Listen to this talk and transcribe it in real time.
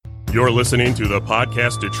You're listening to the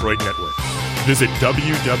Podcast Detroit Network. Visit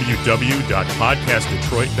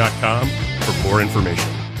www.podcastdetroit.com for more information.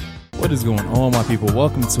 What is going on, my people?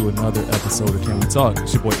 Welcome to another episode of Can We Talk?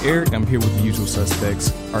 It's your boy Eric. I'm here with the usual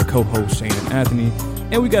suspects, our co-host Shane and Anthony,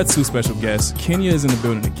 and we got two special guests. Kenya is in the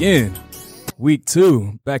building again. Week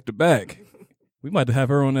 2, back to back. We might have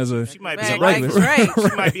her on as a She might be as a a regular. lifer. Right.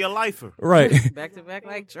 She might be a lifer. Right. Back to back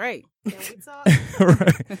like Drake. Can we talk?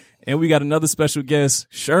 Right. And we got another special guest,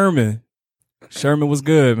 Sherman. Sherman was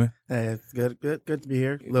good, man. Hey, it's good to be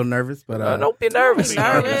here. A little nervous, but Don't be nervous.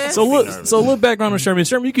 Nervous. So little background on Sherman.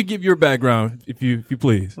 Sherman, you could give your background if you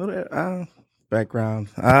please. little background.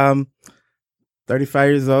 35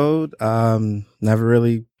 years old. Never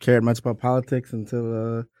really cared much about politics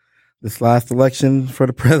until this last election for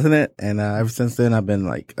the president, and ever since then, I've been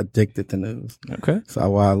like addicted to news. Okay.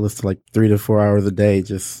 So I listen to like 3 to 4 hours a day,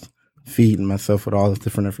 just feeding myself with all this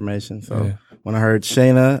different information. So when I heard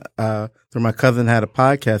Shayna, through my cousin had a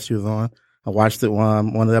podcast she was on, I watched it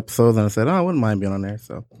one of the episodes, and I said, "Oh, I wouldn't mind being on there."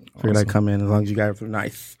 So I figured I'd come in as long as you guys were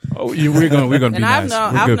nice. Oh, we're gonna be And nice.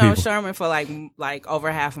 I've known Sherman for like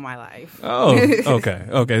over half of my life. Oh,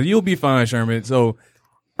 okay. You'll be fine, Sherman. So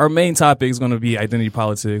our main topic is going to be identity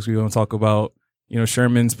politics. We're going to talk about,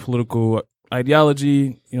 Sherman's political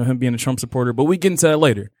ideology, him being a Trump supporter, but we get into that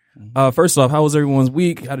later. First off, how was everyone's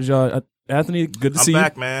week? How did y'all, Anthony, good to see you. I'm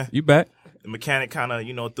back, man. You back? The mechanic kind of,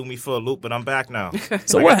 threw me for a loop, but I'm back now.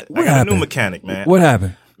 So I what got happened? a new mechanic, man. What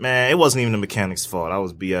happened? Man, it wasn't even the mechanic's fault. I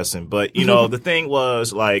was BSing. But, the thing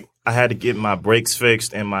was, like, I had to get my brakes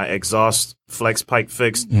fixed and my exhaust flex pipe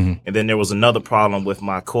fixed. And then there was another problem with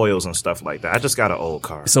my coils and stuff like that. I just got an old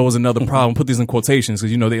car. So it was another problem. Put these in quotations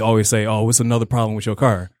because, they always say, oh, it's another problem with your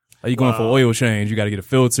car. Are you going for oil change? You got to get a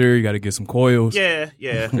filter. You got to get some coils. Yeah.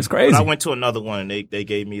 It's crazy. But I went to another one and they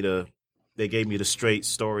gave me the straight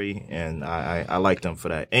story, and I like them for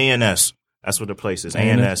that. ANS. That's what the place is.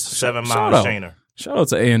 ANS. 7 Mile Shaner. Shout out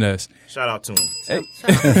to ANS. Shout out to him. Shout out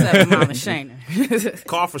to 7 Mile Shaner.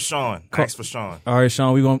 Call for Sean. Ask for Sean. All right,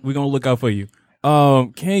 Sean, we're gonna look out for you.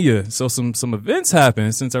 Kenya, so some events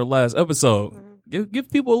happened since our last episode.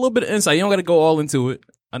 Give people a little bit of insight. You don't got to go all into it.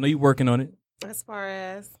 I know you're working on it. As far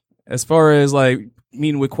as like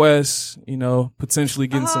meeting with Quest, potentially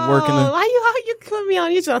getting some work in the. Why you put me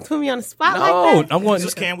on? You trying to put me on the spot like that? I want.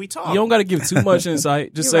 Just can we talk? You don't got to give too much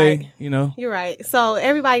insight. Just You're say, right. You're right. So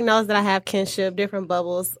everybody knows that I have kinship, different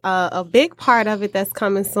bubbles. A big part of it that's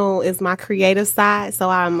coming soon is my creative side. So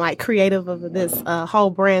I'm like creative of this whole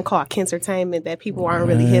brand called Kintertainment that people aren't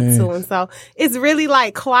really hip to, and so it's really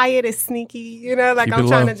like quiet and sneaky. Like Keep I'm it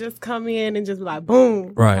trying low. to just come in and just be like,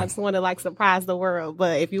 boom. Right. I just want to like surprise the world.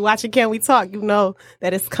 But if you watching Can We Talk, you know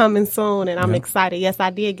that it's coming soon, and I'm excited. Yes, I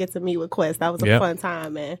did get to meet with Quest. That was a fun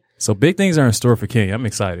time, man. So big things are in store for Kenya. I'm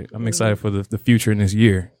excited. I'm excited for the future in this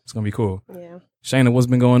year. It's gonna be cool. Yeah. Shayna, what's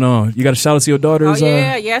been going on? You got a shout out to your daughters?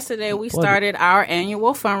 Yesterday we started our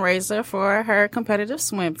annual fundraiser for her competitive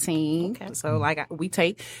swim team. Okay. So we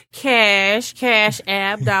take cash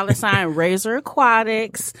app, $ Razor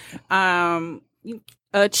Aquatics, a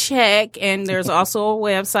check, and there's also a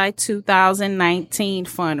website, 2019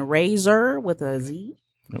 fundraiser with a Z.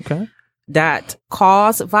 Okay.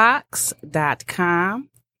 .causevox.com.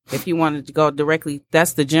 If you wanted to go directly,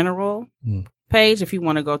 that's the general page. If you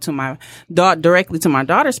want to go to directly to my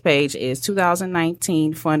daughter's page, is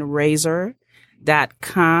 2019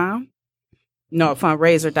 fundraiser.com. No,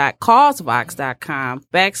 fundraiser.causevox.com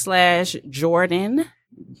 /Jordan,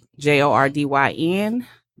 JORDYN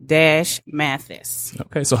 -Mathis.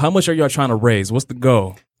 Okay, so how much are y'all trying to raise? What's the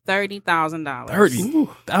goal? $30,000.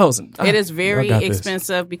 $30,000. It is very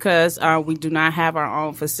expensive because we do not have our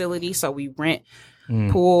own facility, so we rent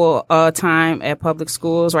pool time at public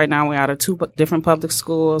schools. Right now, we're out of 2 different public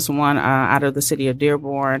schools. One out of the city of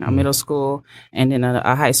Dearborn, a middle school, and then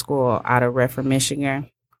a high school out of Redford, Michigan.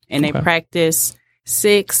 And they practice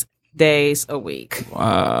 6 days a week.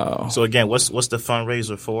 Wow. So again, what's the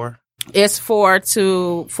fundraiser for? It's for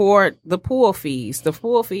the pool fees. The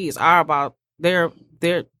pool fees are about they're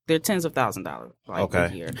tens of thousands of dollars a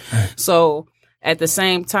year. So at the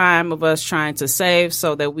same time of us trying to save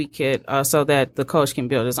so that we could so that the coach can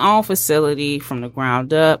build his own facility from the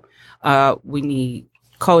ground up, we need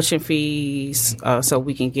coaching fees so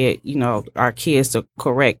we can get our kids the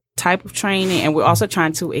correct type of training, and we're also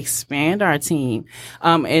trying to expand our team.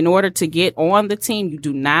 In order to get on the team, you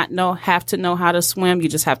do not have to know how to swim. You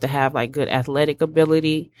just have to have like good athletic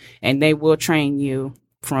ability, and they will train you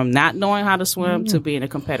from not knowing how to swim to being a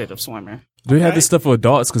competitive swimmer. Do you have this stuff for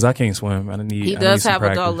adults? Because I can't swim. He does have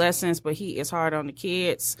adult lessons, but he is hard on the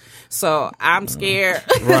kids. So I'm scared.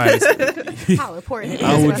 Right. How important it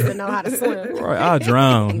is for us to know how to swim. Right. I'll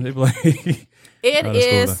drown. They'd be like, It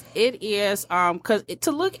is, because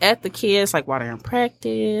to look at the kids, like while they're in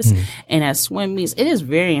practice and at swim meets, it is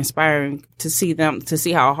very inspiring to see them, to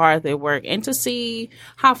see how hard they work and to see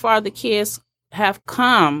how far the kids have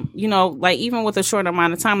come, you know, like even with a short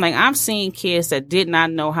amount of time. Like I've seen kids that did not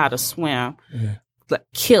know how to swim, like,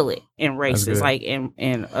 kill it in races, like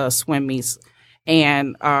in swim meets.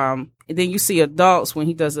 And then you see adults, when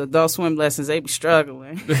he does adult swim lessons, they be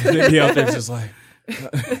struggling. They be out there just like.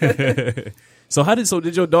 So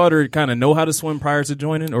did your daughter kind of know how to swim prior to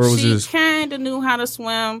joining, or was she kind of knew how to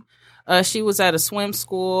swim? She was at a swim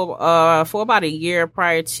school for about a year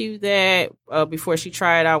prior to that. Before she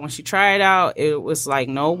tried out, when she tried out, it was like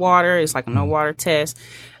no water. It's like a no water test.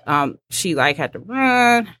 She like had to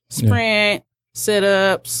run, sprint, sit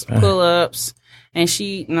ups, pull ups, and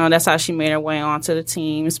she, that's how she made her way onto the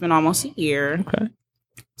team. It's been almost a year. Okay.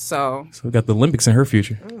 So we got the Olympics in her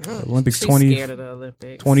future. Olympics she's 20, scared of the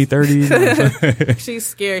Olympics. 2030. She's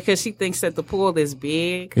scared because she thinks that the pool is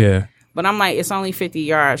big. Yeah. But I'm like, it's only 50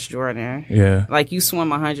 yards, Jordan. Yeah. Like you swim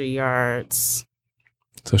 100 yards.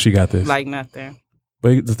 So she got this. Like nothing.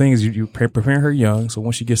 But the thing is, you preparing her young. So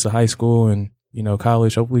when she gets to high school and,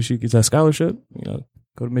 college, hopefully she gets that scholarship,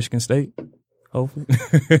 go to Michigan State. Hopefully.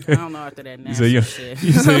 I don't know after that nasty shit.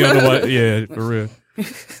 You say you don't know what? Yeah, for real.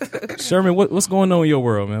 Sherman, what's going on in your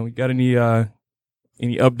world, man? We got any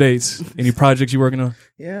updates? Any projects you working on?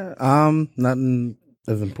 Yeah, nothing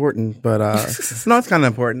as important, but no, it's kind of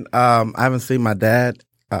important. I haven't seen my dad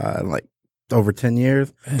in like over 10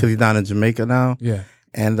 years because he's down in Jamaica now. Yeah,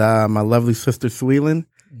 and my lovely sister Sweelan,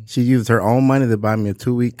 she used her own money to buy me a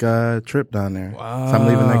 2-week trip down there. Wow. So I'm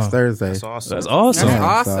leaving next Thursday. That's awesome. That's awesome. That's Yeah,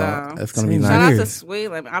 awesome. So it's gonna be Seems Shout nice. out to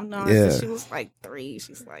Sweelan. I've known her since she was like 3.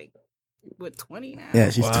 She's like, 20 now?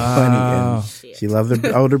 Yeah, she's 20 Wow. and she loves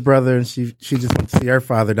her older brother, and she just went to see her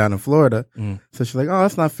father down in Florida. So she's like, "Oh,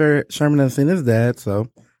 that's not fair. Sherman hasn't seen his dad." So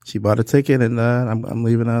she bought a ticket, and I'm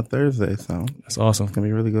leaving on Thursday. So That's awesome. it's gonna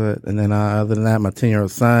be really good. And then other than that, my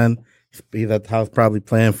 10-year-old son, he's at the house probably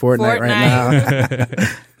playing Fortnite. Right now.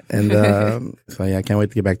 And so yeah, I can't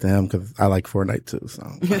wait to get back to him because I like Fortnite too. So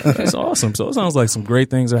That's awesome. So it sounds like some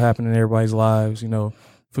great things are happening in everybody's lives.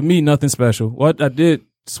 For me, nothing special. What I did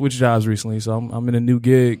switch jobs recently, so I'm in a new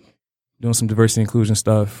gig doing some diversity inclusion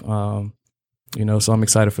stuff. So I'm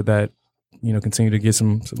excited for that. Continue to get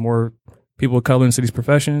some more people of color into these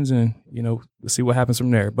professions, and let's see what happens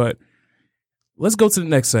from there. But let's go to the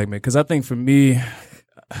next segment, because I think for me,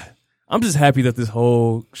 I'm just happy that this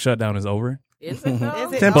whole shutdown is over. Is it though?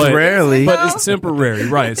 Is it temporarily, But it's temporary,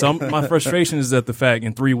 right? So my frustration is that the fact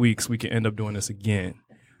in 3 weeks we can end up doing this again.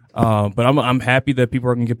 But I'm happy that people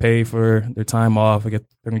are going to get paid for their time off. They're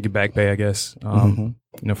going to get back pay, I guess.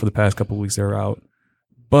 For the past couple of weeks they were out.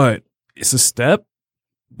 But it's a step,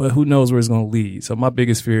 but who knows where it's going to lead. So my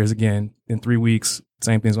biggest fear is, again, in 3 weeks,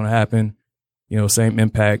 same thing's going to happen. Same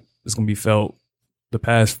impact is going to be felt. The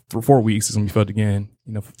past 4 weeks is going to be felt again,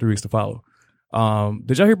 for 3 weeks to follow.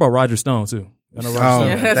 Did y'all hear about Roger Stone too? I know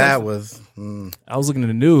Roger Stone. that was. I was looking at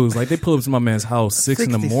the news, like they pulled up to my man's house 6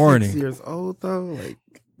 in the morning. 66 years old though,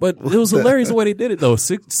 But it was hilarious the way they did it though.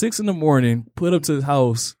 6 in the morning, put up to his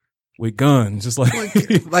house with guns, just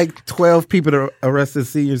like 12 people to arrest a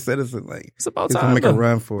senior citizen. Like it's about he's time. gonna make though. a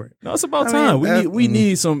run for it. No, it's about I time. mean, We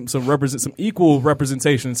need some equal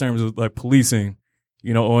representation in terms of like policing.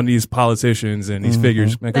 On these politicians and these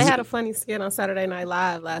figures. Man, They had a funny skit on Saturday Night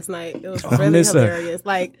Live last night. It was really missed that. hilarious.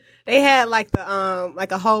 Like they had like the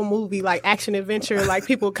like a whole movie, like action adventure, like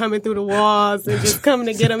people coming through the walls and just coming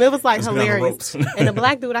to get them. It was like hilarious. And the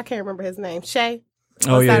black dude, I can't remember his name, Shay.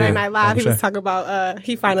 On Saturday Night Live, he was talking about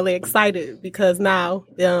he finally excited because now,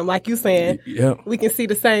 like you saying, we can see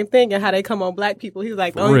the same thing and how they come on black people. He was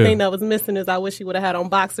like, the only thing that was missing is I wish he would have had on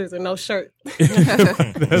boxers and no shirt.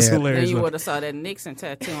 That's hilarious. Then you would have saw that Nixon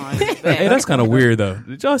tattoo on his back. Hey, that's kind of weird though.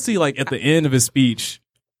 Did y'all see like at the end of his speech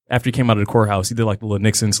after he came out of the courthouse, he did like the little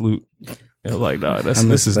Nixon salute? It was like, nah,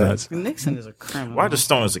 this is nuts. Nixon is a criminal. Roger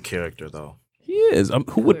Stone is a character though. He is.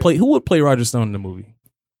 Who would play Roger Stone in the movie?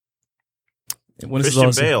 When Christian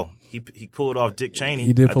Bale. He pulled off Dick Cheney.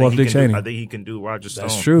 He did pull off Dick Cheney. I think he can do Roger Stone.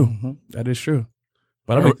 That's true. That is true.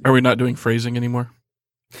 But are we not doing phrasing anymore?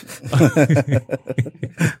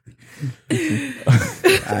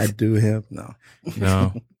 I do him. No.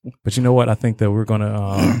 But you know what? I think that we're going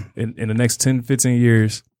to, in the next 10, 15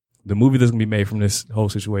 years, the movie that's going to be made from this whole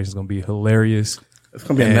situation is going to be hilarious. It's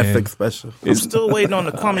gonna be a Netflix special. I'm still waiting on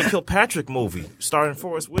the Kwame Kilpatrick movie starring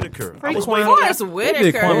Forrest Whitaker. I was waiting. Forrest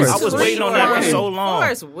Whitaker. I was waiting on that for so long.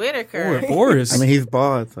 Forrest Whitaker. Forrest. I mean, he's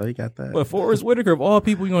bald, so he got that. But Forrest Whitaker, of all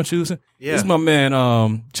people, you gonna choose him? Yeah. This is my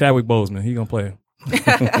man, Chadwick Boseman. He gonna play him.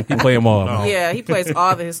 He play them all. No. Yeah, he plays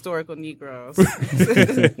all the historical Negroes.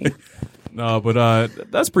 No, but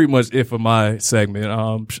that's pretty much it for my segment.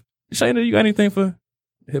 Shayna, you got anything for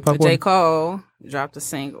hip hop? J. Cole dropped a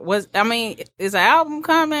single. Is an album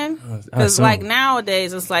coming? Because like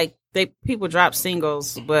nowadays, it's like people drop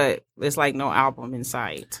singles, but it's like no album in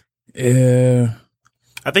sight. Yeah,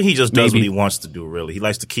 I think he just does what he wants to do. Really, he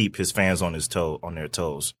likes to keep his fans on their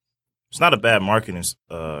toes. It's not a bad marketing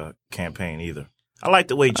campaign either. I like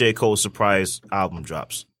the way J. Cole's surprise album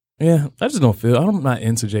drops. Yeah, I just don't feel. I'm not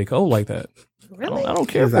into J. Cole like that. Really? I don't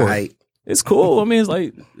care for it. It's cool. I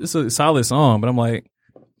mean, it's a solid song, but I'm like,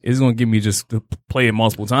 is it going to give me just to play it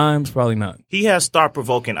multiple times? Probably not. He has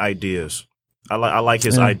thought-provoking ideas. I like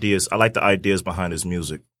his ideas. I like the ideas behind his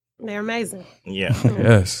music. They're amazing. Yeah.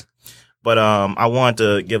 Yes. But I wanted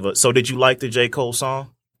to give so did you like the J. Cole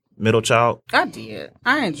song, Middle Child? I did.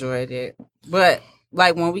 I enjoyed it. But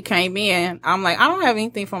like when we came in, I'm like, I don't have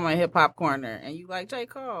anything for my hip hop corner, and you like J.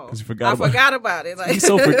 Cole. I forgot about it. Like, he's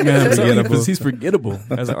so forgettable because he's forgettable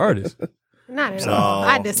as an artist. Not at all.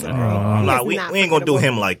 I disagree. We ain't gonna do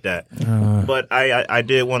him like that. But I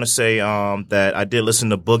did want to say that I did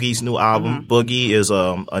listen to Boogie's new album. Mm-hmm. Boogie is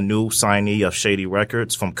a new signee of Shady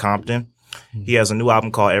Records from Compton. He has a new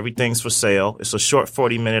album called Everything's for Sale. It's a short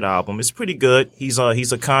 40-minute album. It's pretty good. He's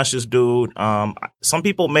a conscious dude. Some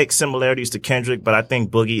people make similarities to Kendrick, but I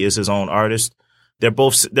think Boogie is his own artist. They're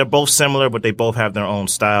both similar, but they both have their own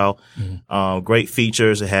style. Mm-hmm. Great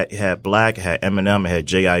features. It had Black, it had Eminem, it had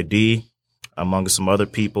J.I.D. among some other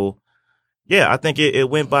people. Yeah, I think it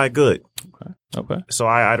went by good. Okay. So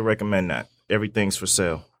I'd recommend that. Everything's for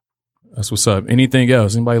Sale. That's what's up. Anything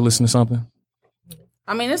else? Anybody listen to something?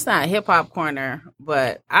 I mean, it's not hip hop corner,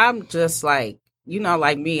 but I'm just like,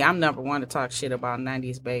 like me, I'm number one to talk shit about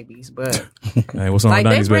 90s babies, but hey, what's on like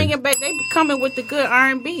 90s they bring babies? it back, they coming with the good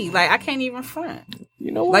R&B. Like I can't even front.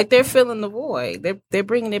 You know what? Like they're filling the void. They're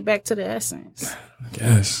bringing it back to the essence.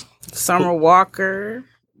 Yes. Summer Walker,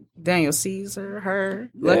 Daniel Caesar,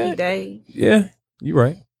 Lucky Day. Yeah, you're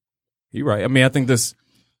right. I mean, I think this.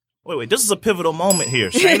 Wait, this is a pivotal moment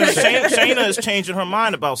here. Shayna is changing her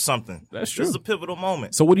mind about something. That's true. This is a pivotal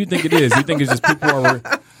moment. So what do you think it is? You think it's just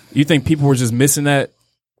people were just missing that?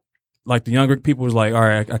 Like the younger people was like, all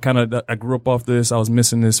right, I grew up off this. I was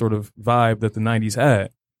missing this sort of vibe that the 90s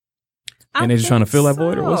had. And they're just trying to fill that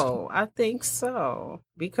void, or what? I think so.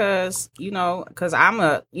 Because, because I'm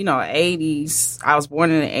 80s. I was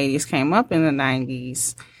born in the 80s, came up in the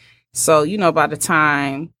 90s. So, by the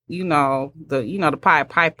time, the Pied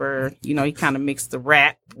Piper, he kind of mixed the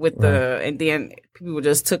rap with and then people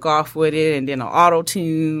just took off with it, and then the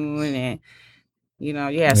auto-tune, and,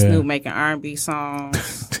 Snoop making R&B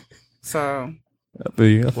songs. So. I feel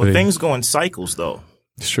you. Things go in cycles, though.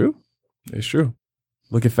 It's true.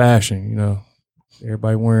 Look at fashion,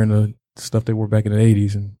 everybody wearing the stuff they wore back in the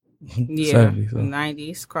 80s and 70s. So.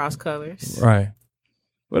 90s, cross colors. Right.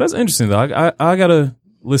 Well, that's interesting, though. I got to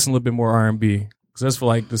listen a little bit more R&B because that's for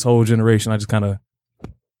like this whole generation. I just kind of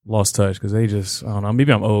lost touch because they just, I don't know,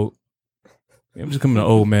 maybe I'm old. I'm just becoming an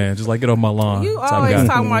old man. Just like get off my lawn. You always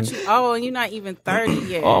talking about you old and you're not even 30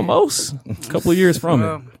 yet. Almost. A couple of years from it.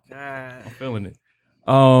 Oh, God. I'm feeling it.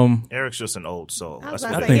 Eric's just an old soul. I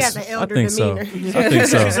think so. I think so. He's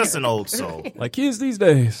just an old soul. Like kids these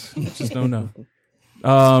days, just don't know.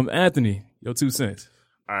 Anthony, your 2 cents.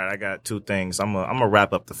 All right, I got 2 things. I'm gonna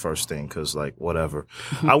wrap up the first thing because whatever.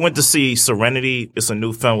 I went to see Serenity. It's a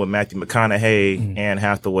new film with Matthew McConaughey, Anne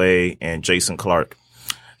Hathaway, and Jason Clarke.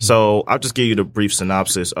 So I'll just give you the brief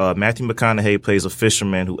synopsis. Matthew McConaughey plays a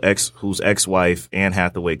fisherman whose ex-wife Anne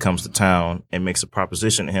Hathaway comes to town and makes a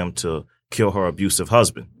proposition to him to kill her abusive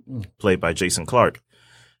husband, played by Jason Clarke.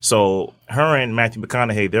 So her and Matthew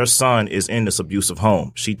McConaughey, their son is in this abusive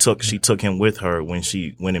home. She took him with her when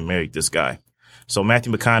she went and married this guy. So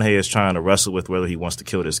Matthew McConaughey is trying to wrestle with whether he wants to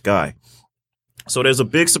kill this guy. So there's a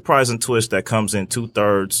big surprising twist that comes in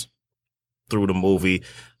 2/3 through the movie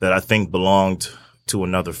that I think belonged to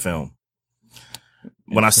another film.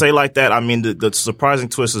 When I say like that, I mean the surprising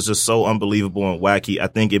twist is just so unbelievable and wacky. I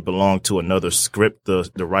think it belonged to another script the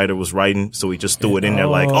writer was writing, so he just threw it in there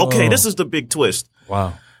like, okay, this is the big twist.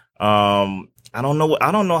 Wow. I don't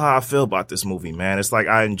know how I feel about this movie, man. It's like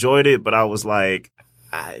I enjoyed it, but I was like,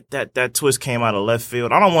 that twist came out of left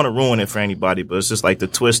field. I don't want to ruin it for anybody, but it's just like the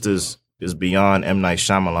twist is beyond M. Night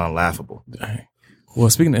Shyamalan laughable. Dang. Well,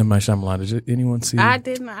 speaking of M. Night Shyamalan, did anyone see? I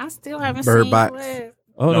didn't. I still haven't Bird seen Box. Glass.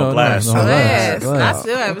 Oh No, Glass. Glass. I Glass.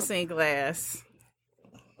 still haven't seen Glass.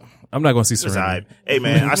 I'm not going to see It's all Serenity. right. Hey,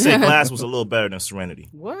 man, I say Glass was a little better than Serenity.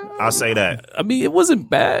 What? I'll say that. I mean, it wasn't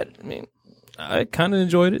bad. I mean, I kind of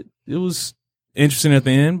enjoyed it. It was interesting at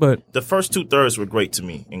the end, but The first 2/3 were great to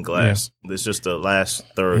me in Glass. It's just the last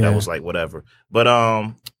third Yeah. that was like whatever.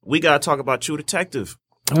 But we got to talk about True Detective.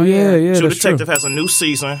 oh yeah, True that's Detective true. has a new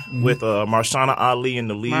season with Marshawn Ali in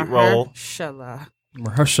the lead role. Mahershala.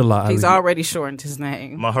 Mahershala He's Ali. already shortened his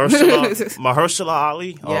name. Mahershala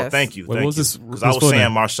Ali. Oh, Yes. thank you. What Thank was you. his- Because I his was full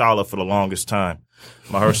saying name? Marshala for the longest time.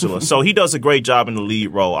 Mahershala. So he does a great job in the lead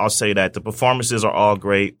role. I'll say that. The performances are all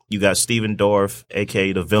great. You got Steven Dorff,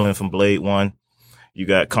 aka the villain from Blade 1. You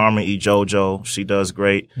got Carmen E. Jojo. She does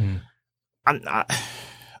great.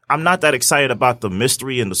 I'm not that excited about the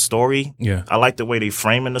mystery and the story. Yeah. I like the way they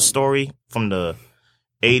framing the story from the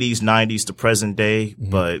 80s, 90s to present day.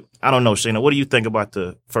 But I don't know, Shayna. What do you think about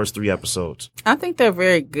the first 3 episodes? I think they're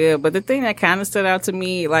very good, but the thing that kind of stood out to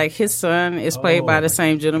me, like his son is played by the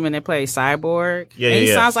same gentleman that plays Cyborg. Yeah, and he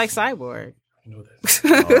yeah. sounds like Cyborg. Oh,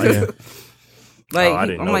 yeah. Like Oh, I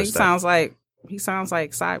didn't I'm like notice that. he sounds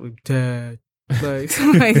like Cyborg. Dad. Like,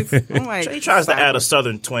 I'm like He tries to add a Cyborg.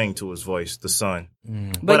 southern twang to his voice, the son.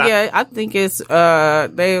 But yeah, I think it's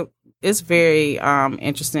it's very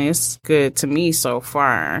interesting. It's good to me so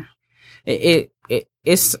far.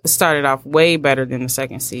 It started off way better than the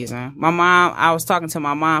second season. I was talking to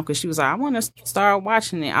my mom because she was like, I want to start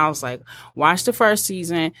watching it. I was like, watch the first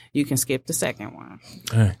season. You can skip the second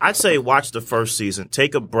one. I'd say watch the first season,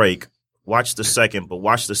 take a break, watch the second, but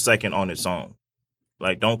watch the second on its own.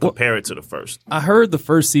 Like, don't compare it to the first. I heard the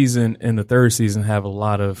first season and the third season have a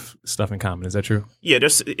lot of stuff in common. Is that true? Yeah,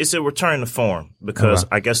 it's a return to form because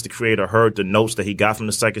I guess the creator heard the notes that he got from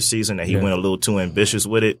the second season that he went a little too ambitious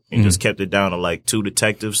with it and just kept it down to like 2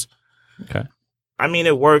 detectives. Okay. I mean,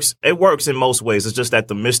 it works. It works in most ways. It's just that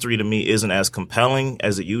the mystery to me isn't as compelling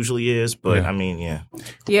as it usually is. But Yeah. I mean, yeah.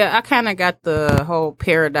 Yeah, I kind of got the whole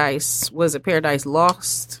Paradise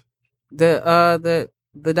Lost?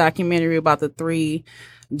 The documentary about the 3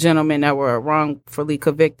 gentlemen that were wrongfully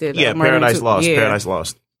convicted. Yeah, of murdering Paradise 2 Lost. Yeah. Paradise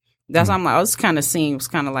Lost. That's why I'm like, this kind of seems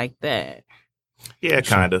kind of like that. Yeah,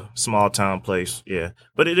 kind of. Small town place. Yeah.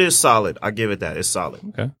 But it is solid. I give it that. It's solid.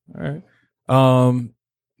 Okay. All right.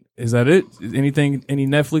 Is that it? Any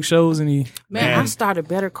Netflix shows? Man, Man. I started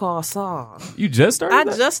Better Call Saul. You just started? I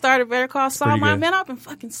that? just started Better Call Saul. Pretty good. Man, I've been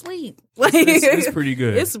fucking sleep. It's pretty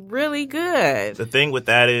good. It's really good. The thing with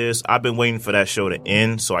that is I've been waiting for that show to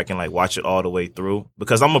end so I can like watch it all the way through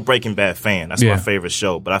because I'm a Breaking Bad fan. That's Yeah. my favorite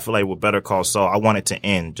show. But I feel like with Better Call Saul, I want it to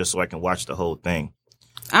end just so I can watch the whole thing.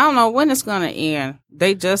 I don't know when it's gonna end.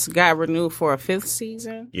 They just got renewed for a 5th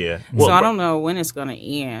season. Yeah. So I don't know when it's gonna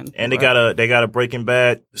end. And they got a Breaking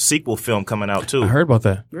Bad sequel film coming out too. I heard about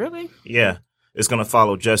that. Really? Yeah. It's gonna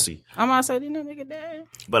follow Jesse. I'm gonna say didn't that nigga die?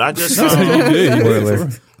 But I just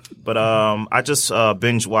I just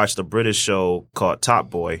binge watched a British show called Top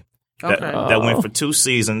Boy. That, Okay. that went for 2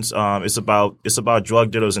 seasons. It's about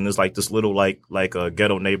drug dealers in this like this little like a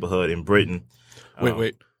ghetto neighborhood in Britain.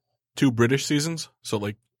 Wait. 2 British seasons? So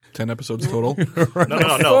like 10 episodes total? No.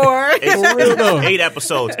 4. It's 8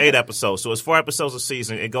 episodes. 8 episodes. So it's 4 episodes a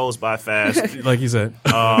season. It goes by fast. Like you said.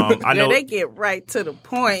 I Yeah, know. they get right to the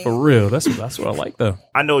point. For real. That's what I like though.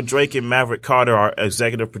 I know Drake and Maverick Carter are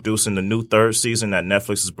executive producing the new 3rd season that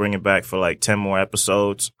Netflix is bringing back for like 10 more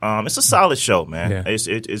episodes. It's a solid show, man. Yeah.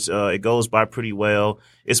 It goes by pretty well.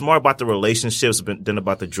 It's more about the relationships than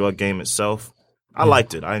about the drug game itself. I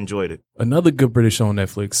liked it. I enjoyed it. Another good British show on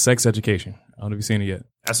Netflix, Sex Education. I don't know if you've seen it yet.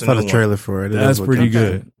 That's a Saw new the one. trailer for it. It That's is pretty looking-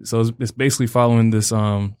 good. So it's basically following this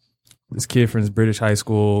kid from this British high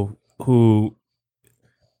school who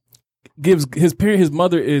gives his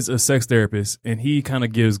mother is a sex therapist, and he kind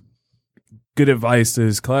of gives good advice to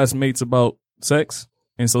his classmates about sex,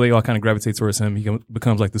 and so they all kind of gravitate towards him. He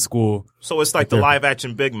becomes like the school, So it's like the live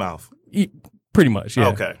action Big Mouth. pretty much. Yeah.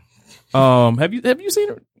 Okay. Have you seen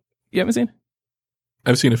it? You haven't seen it?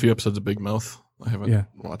 I've seen a few episodes of Big Mouth. I haven't Yeah.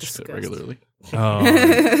 watched Disgusting. it regularly.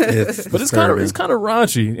 But it's kind of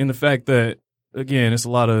raunchy in the fact that again, it's a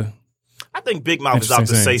lot of I think Big Mouth is out to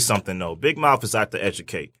Interesting say things. something though. Big Mouth is out to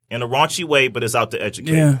educate in a raunchy way, but it's out to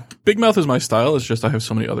educate. yeah. Big Mouth is my style. It's just I have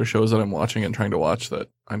so many other shows that I'm watching and trying to watch that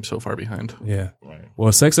I'm so far behind. Yeah. Right.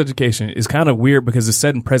 Well, Sex Education is kind of weird because it's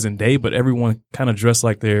set in present day, but everyone kind of dressed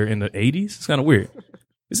like they're in the 80s. It's kind of weird.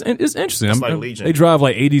 It's interesting. It's like Legion. They drive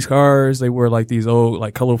like 80s cars. They wear like these old,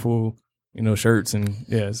 like colorful, shirts and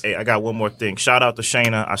yes. Hey, I got one more thing. Shout out to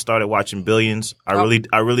Shayna. I started watching Billions. I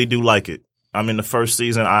really do like it. I'm in the first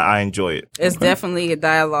season. I enjoy it. It's definitely a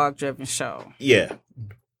dialogue-driven show. Yeah.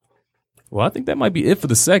 Well, I think that might be it for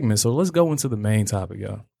the segment. So let's go into the main topic,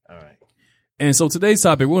 y'all. All right. And so today's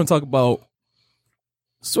topic, we're going to talk about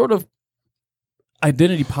sort of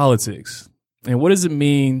identity politics. And what does it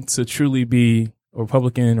mean to truly be a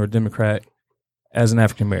Republican or Democrat as an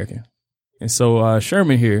African American? And so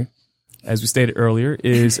Sherman here, as we stated earlier,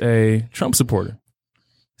 is a Trump supporter.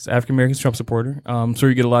 He's an African American Trump supporter. I'm sure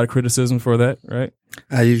you get a lot of criticism for that, right?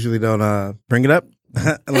 I usually don't bring it up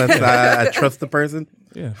unless I trust the person.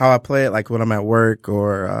 Yeah. How I play it, like when I'm at work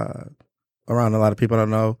or around a lot of people I don't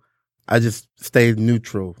know, I just stay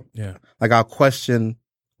neutral. Yeah. Like I'll question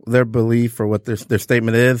their belief or what their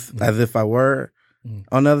statement is as if I were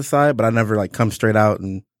on the other side, but I never like come straight out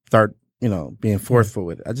and start, being forceful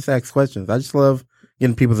with it. I just ask questions. I just love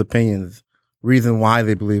getting people's opinions, reason why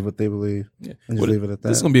they believe what they believe, and just leave it at that.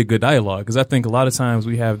 This is going to be a good dialogue because I think a lot of times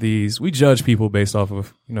we judge people based off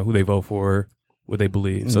of, who they vote for, what they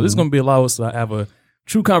believe. So this is going to allow us to have a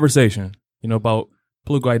true conversation, about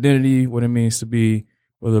political identity, what it means to be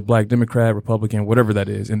whether Black, Democrat, Republican, whatever that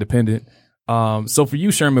is, independent. So for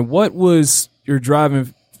you, Sherman, what was your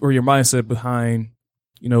driving or your mindset behind,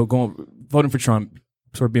 voting for Trump,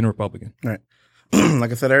 sort of being a Republican? Right.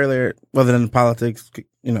 Like I said earlier, wasn't in politics,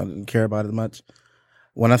 didn't care about it much.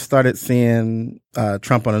 When I started seeing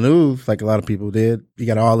Trump on the news, like a lot of people did, he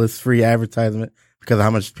got all this free advertisement because of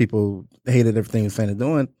how much people hated everything he was saying and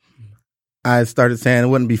doing. I started saying it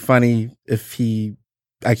wouldn't be funny if he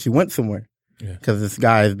actually went somewhere because this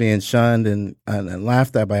guy is being shunned and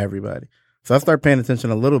laughed at by everybody. So I started paying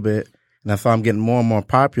attention a little bit, and I saw him getting more and more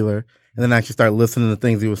popular, and then I actually started listening to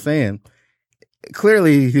things he was saying.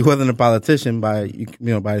 Clearly, he wasn't a politician by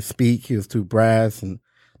his speak. He was too brass and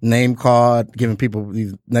name called, giving people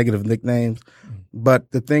these negative nicknames. But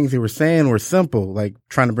the things he was saying were simple, like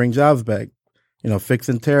trying to bring jobs back,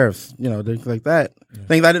 fixing tariffs, things like that.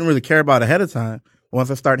 Things I didn't really care about ahead of time. Once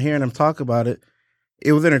I started hearing him talk about it,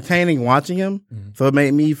 it was entertaining watching him. So it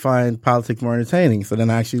made me find politics more entertaining. So then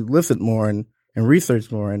I actually listened more and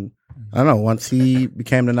researched more. And I don't know, once he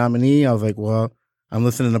became the nominee, I was like, well, I'm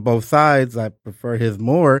listening to both sides. I prefer his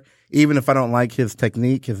more, even if I don't like his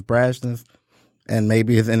technique, his brashness, and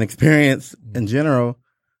maybe his inexperience in general.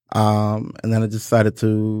 And then I decided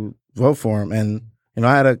to vote for him. And,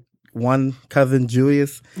 I had one cousin,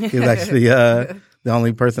 Julius. He was actually the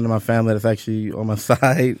only person in my family that's actually on my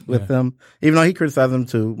side with him, even though he criticized him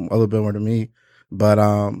too, a little bit more than me. But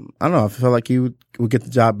I don't know. I felt like he would get the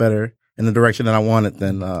job better in the direction that I wanted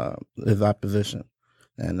than his opposition.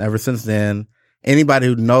 And ever since then, anybody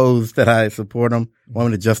who knows that I support him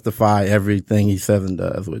want me to justify everything he says and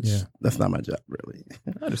does, which that's not my job, really.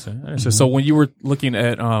 I understand. So when you were looking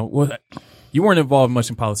at you weren't involved much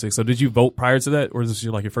in politics, so did you vote prior to that, or was this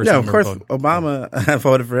your first time? Yeah, of course, Obama. I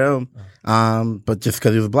voted for him, but just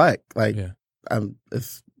because he was Black.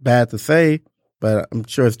 It's bad to say, but I'm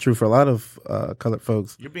sure it's true for a lot of colored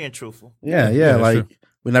folks. You're being truthful. Yeah, true.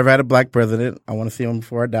 We never had a Black president. I want to see him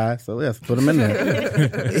before I die, so let's put him in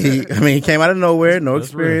there. He came out of nowhere, no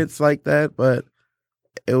experience like that, but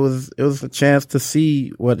it was a chance to see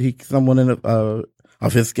what someone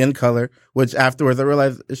of his skin color, which afterwards I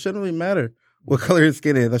realized it shouldn't really matter what color his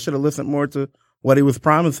skin is. I should have listened more to what he was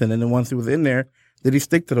promising, and then once he was in there, did he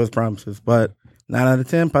stick to those promises? But 9 out of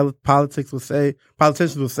 10, politicians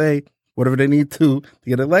will say whatever they need to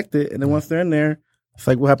get elected, and then once they're in there, it's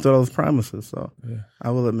like, what happened to all those promises? So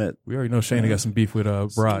I will admit. We already know Shayna got some beef with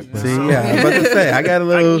Brock. See, I was about to say, I got a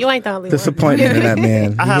little you ain't the only disappointment in that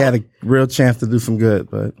man. He had a real chance to do some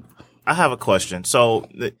good, but. I have a question. So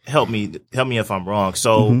help me if I'm wrong.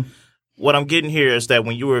 So what I'm getting here is that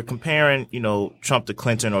when you were comparing, Trump to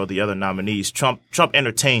Clinton or the other nominees, Trump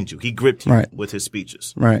entertained you. He gripped you with his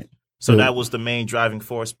speeches. Right. So that was the main driving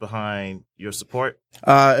force behind your support?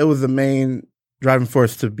 It was the main driving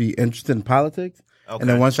force to be interested in politics. Okay. And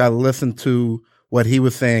then once I listened to what he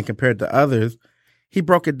was saying compared to others, he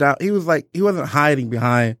broke it down. He was he wasn't hiding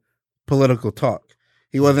behind political talk.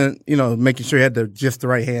 He wasn't, making sure he had just the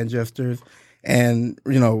right hand gestures and,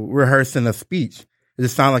 rehearsing a speech. It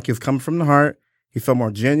just sounded like he was coming from the heart. He felt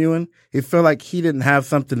more genuine. He felt like he didn't have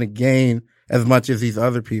something to gain as much as these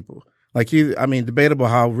other people. Debatable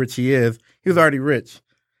how rich he is. He was already rich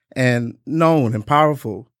and known and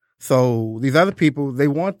powerful. So these other people, they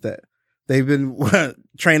want that. They've been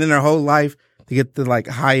training their whole life to get the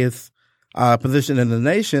highest position in the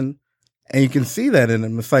nation. And you can see that in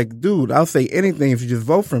him. It's like, dude, I'll say anything if you just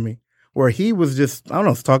vote for me. Where he was just, I don't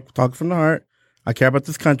know, talk from the heart. I care about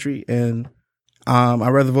this country, and I'd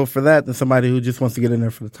rather vote for that than somebody who just wants to get in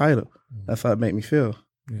there for the title. That's how it made me feel.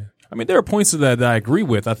 Yeah. I mean, there are points of that I agree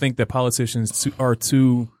with. I think that politicians are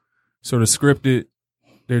too sort of scripted.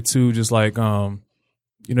 They're too just like,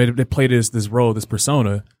 they play this role, this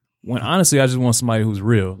persona. When honestly, I just want somebody who's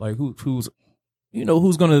real, like who's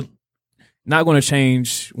not going to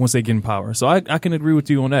change once they get in power. So I can agree with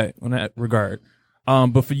you on that regard.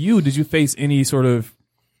 But for you, did you face any sort of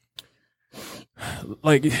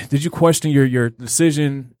did you question your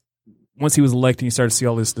decision once he was elected? You started to see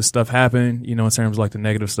all this stuff happen, in terms of like the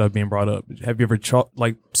negative stuff being brought up. Have you ever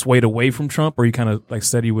swayed away from Trump, or are you kind of like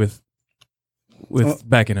steady with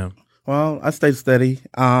backing him? Well, I stayed steady.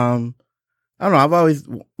 I don't know. I've always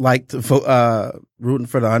liked rooting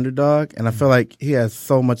for the underdog, and I feel like he has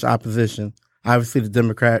so much opposition. Obviously, the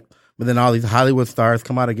Democrat, but then all these Hollywood stars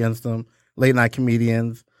come out against him, late night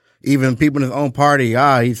comedians, even people in his own party.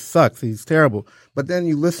 He sucks. He's terrible. But then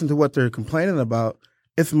you listen to what they're complaining about.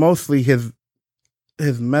 It's mostly his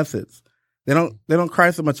methods. They don't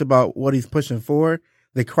cry so much about what he's pushing for.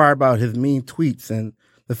 They cry about his mean tweets and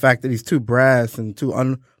the fact that he's too brass and too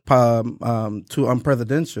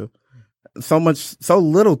unpresidential. So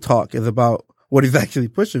little talk is about what he's actually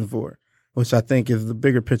pushing for, which I think is the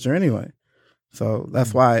bigger picture anyway. So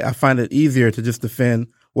that's why I find it easier to just defend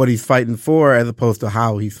what he's fighting for as opposed to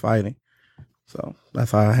how he's fighting. So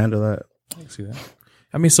that's how I handle that. I see that.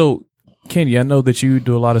 I mean, so Kendi, I know that you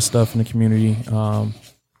do a lot of stuff in the community,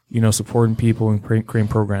 supporting people and creating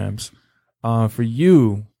programs. For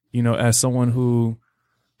you, as someone who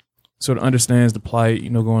sort of understands the plight,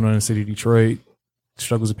 going on in the city of Detroit,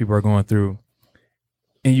 struggles that people are going through,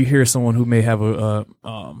 and you hear someone who may have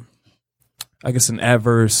an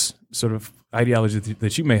adverse sort of ideology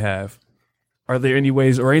that you may have, are there any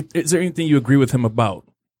ways, or is there anything you agree with him about,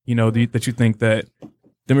 that you think that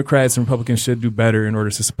Democrats and Republicans should do better in order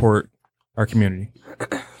to support our community?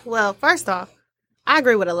 Well, first off, I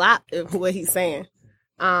agree with a lot of what he's saying.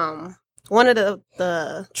 One of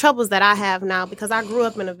the troubles that I have now, because I grew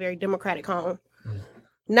up in a very Democratic home,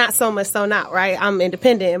 not so much so now, right? I'm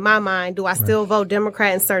independent in my mind. Do I still vote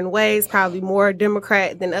Democrat in certain ways? Probably more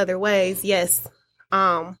Democrat than other ways, yes.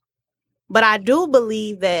 But I do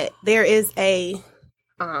believe that there is it's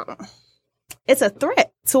a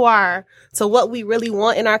threat to what we really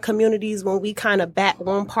want in our communities when we kind of back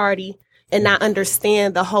one party and not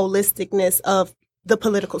understand the holisticness of the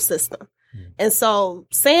political system. And so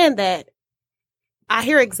saying that, I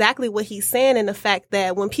hear exactly what he's saying in the fact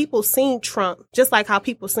that when people seen Trump, just like how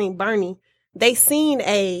people seen Bernie, they seen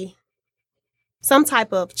some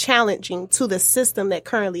type of challenging to the system that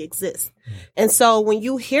currently exists. And so when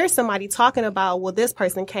you hear somebody talking about, well, this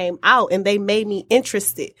person came out and they made me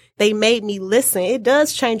interested, they made me listen, it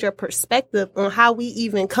does change your perspective on how we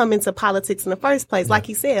even come into politics in the first place. Like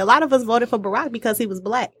he said, a lot of us voted for Barack because he was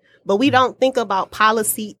black. But we don't think about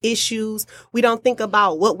policy issues. We don't think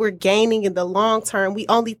about what we're gaining in the long term. We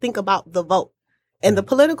only think about the vote. And the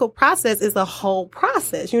political process is a whole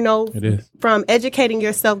process, It is. From educating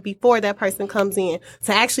yourself before that person comes in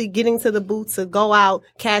to actually getting to the booth to go out,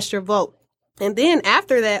 cast your vote. And then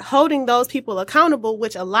after that, holding those people accountable,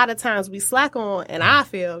 which a lot of times we slack on. And I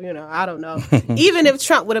feel, I don't know. Even if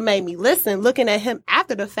Trump would have made me listen, looking at him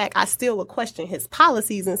after the fact, I still would question his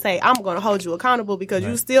policies and say, I'm going to hold you accountable because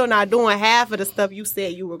you're still not doing half of the stuff you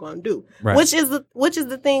said you were going to do, which is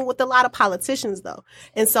the thing with a lot of politicians, though.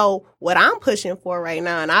 And so what I'm pushing for right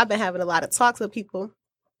now, and I've been having a lot of talks with people,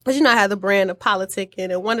 because I have the brand of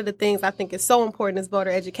politicking, and one of the things I think is so important is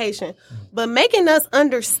voter education, but making us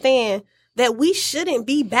understand that we shouldn't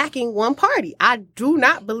be backing one party. I do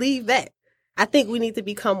not believe that. I think we need to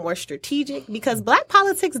become more strategic because black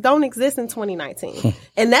politics don't exist in 2019.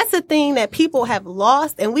 And that's the thing that people have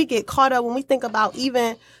lost, and we get caught up when we think about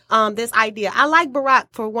even this idea. I like Barack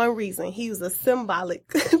for one reason. He was a symbolic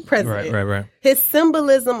president. Right. His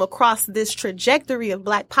symbolism across this trajectory of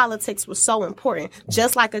black politics was so important.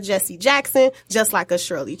 Just like a Jesse Jackson, just like a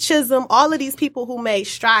Shirley Chisholm, all of these people who made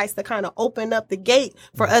strides to kind of open up the gate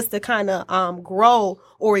for us to kind of grow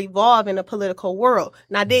or evolve in a political world.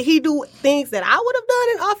 Now, did he do things that I would have done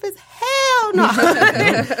in office? Hell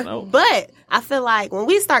no. But I feel like when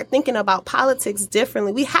we start thinking about politics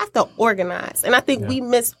differently, we have to organize. And I think we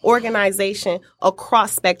miss organization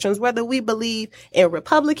across spectrums, whether we believe in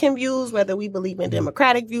Republican views, whether we believe in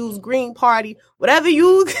Democratic views, Green Party, whatever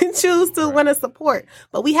you can choose to want to support.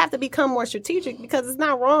 But we have to become more strategic because it's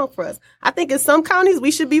not wrong for us. I think in some counties,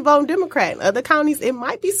 we should be voting Democrat. In other counties, it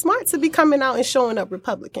might be smart to be coming out and showing up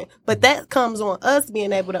Republican. But that comes on us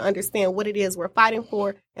being able to understand what it is we're fighting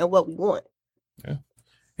for and what we want. Yeah.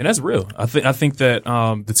 And that's real. I think that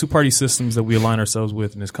the two-party systems that we align ourselves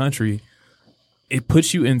with in this country, it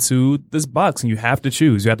puts you into this box and you have to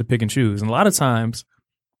choose. You have to pick and choose. And a lot of times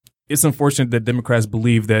it's unfortunate that Democrats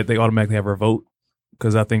believe that they automatically have our vote,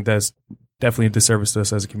 because I think that's definitely a disservice to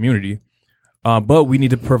us as a community. But we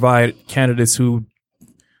need to provide candidates who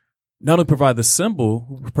not only provide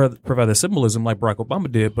the provide the symbolism like Barack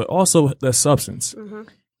Obama did, but also the substance. Mm-hmm.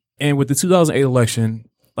 And with the 2008 election,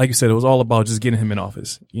 like you said, it was all about just getting him in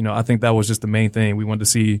office. I think that was just the main thing. We wanted to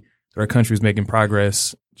see that our country was making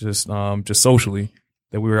progress just socially,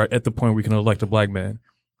 that we were at the point where we can elect a black man.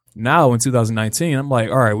 Now in 2019, I'm like,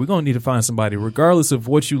 all right, we're going to need to find somebody, regardless of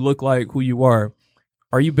what you look like, who you are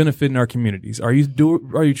you benefiting our communities? Are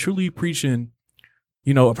you truly preaching,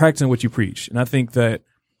 practicing what you preach? And I think that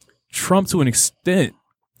Trump, to an extent,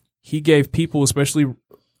 he gave people, especially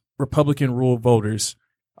Republican rural voters,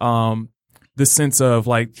 the sense of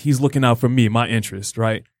like, he's looking out for me, my interest,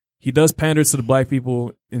 right? He does pander to the black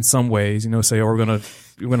people in some ways, say, oh, we're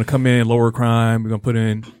gonna come in, lower crime, we're gonna put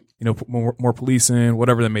in, more policing,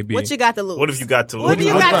 whatever that may be. What you got to lose? What have you got to lose? What do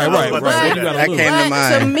you got to lose? That came to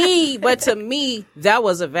mind. But to me, that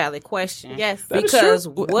was a valid question. Yes. Because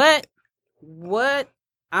what,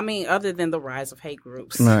 I mean, other than the rise of hate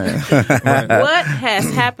groups, Right. what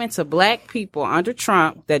has happened to black people under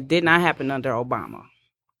Trump that did not happen under Obama?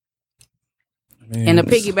 And to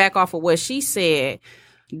piggyback off of what she said,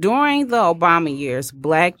 during the Obama years,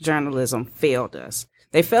 black journalism failed us.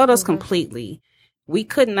 They failed us completely. We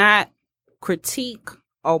could not critique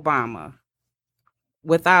Obama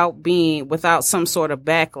without some sort of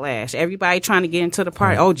backlash. Everybody trying to get into the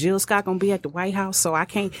party. Oh, Jill Scott gonna be at the White House, so I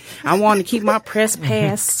want to keep my press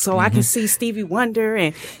pass so I can see Stevie Wonder,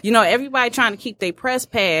 and everybody trying to keep their press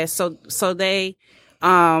pass so they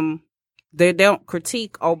don't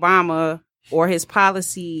critique Obama or his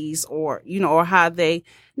policies or or how they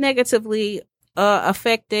negatively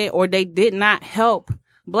affected or they did not help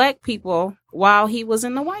black people while he was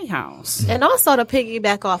in the White House. And also to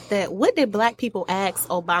piggyback off that, what did black people ask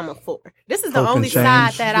Obama for? This is the Hope only and change.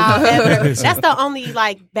 side that I'll ever, that's the only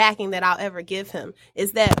backing that I'll ever give him,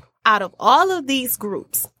 is that out of all of these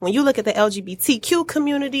groups, when you look at the LGBTQ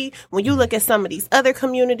community, when you look at some of these other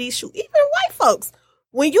communities, even white folks,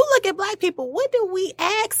 when you look at black people, what do we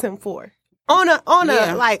ask him for? On an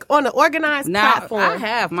organized platform. I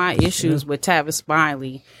have my issues with Tavis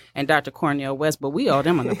Smiley and Dr. Cornel West, but we owe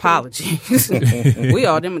them an apology. We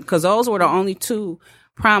owe them, because those were the only two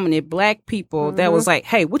prominent black people that was like,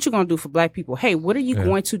 hey, what you going to do for black people? Hey, what are you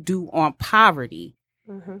going to do on poverty?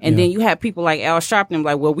 And then you have people like Al Sharpton,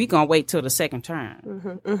 like, well, we going to wait till the second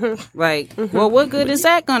term. Well, what good is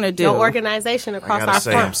that going to do? No organization across our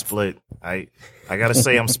front. I'm split. I gotta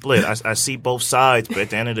say I'm split. I see both sides, but at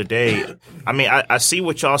the end of the day, I mean, I see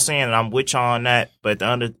what y'all saying, and I'm with y'all on that. But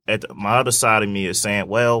my other side of me is saying,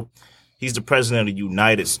 well, he's the president of the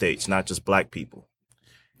United States, not just black people.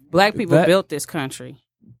 Black people built this country.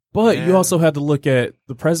 But you also have to look at,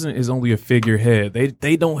 the president is only a figurehead.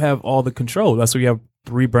 They don't have all the control. That's why you have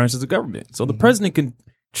 3 branches of government. So the president can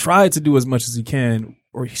try to do as much as he can,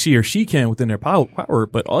 or she can within their power,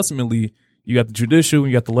 but ultimately you got the judicial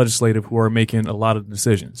and you got the legislative who are making a lot of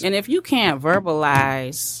decisions. And if you can't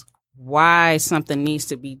verbalize why something needs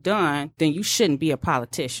to be done, then you shouldn't be a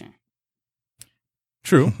politician.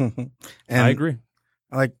 True. And I agree.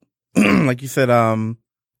 Like you said,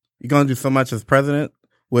 you're going to do so much as president,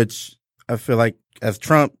 which I feel like as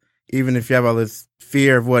Trump, even if you have all this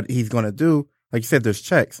fear of what he's going to do, like you said, there's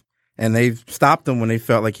checks. And they stopped him when they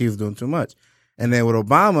felt like he was doing too much. And then with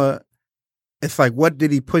Obama, it's like, what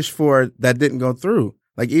did he push for that didn't go through?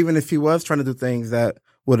 Like, even if he was trying to do things that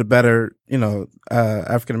would have better,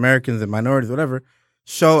 African Americans and minorities, whatever,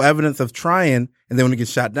 show evidence of trying. And then when he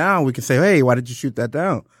gets shot down, we can say, hey, why did you shoot that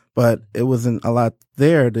down? But it wasn't a lot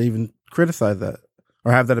there to even criticize that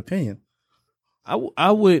or have that opinion.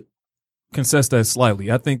 I would contest that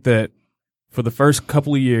slightly. I think that for the first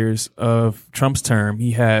couple of years of Trump's term,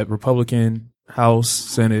 he had Republican House,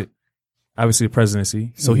 Senate, obviously the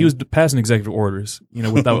presidency. So he was passing executive orders,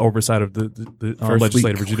 without oversight of the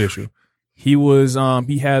legislative or judicial. He was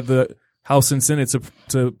he had the House and Senate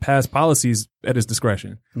to pass policies at his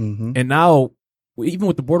discretion. Mm-hmm. And now, even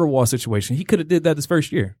with the border wall situation, he could have did that this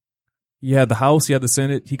first year. He had the House, he had the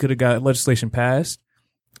Senate, he could have got legislation passed,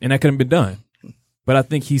 and that could have been done. But I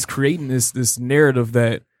think he's creating this narrative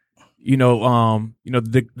that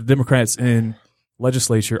the Democrats in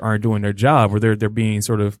legislature aren't doing their job, or they're being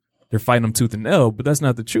they're fighting them tooth and nail. But that's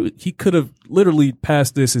not the truth. He could have literally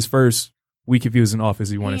passed this his first week if he was in office.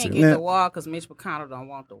 He wanted to get the wall because Mitch McConnell don't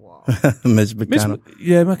want the wall. Mitch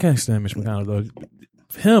McConnell. I can't stand Mitch McConnell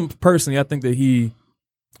though. Him personally, I think that he,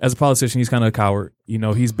 as a politician, he's kind of a coward.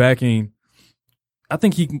 He's backing. I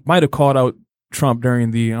think he might have called out Trump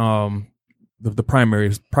during the the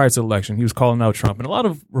primaries prior to the election. He was calling out Trump, and a lot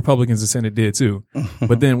of Republicans in the Senate did too.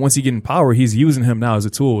 But then once he get in power, he's using him now as a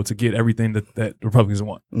tool to get everything that Republicans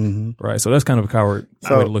want. Right. So that's kind of a coward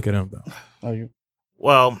way to look at him, though.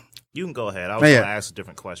 Well, you can go ahead. I was going to ask a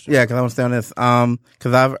different question. Yeah, because I want to stay on this.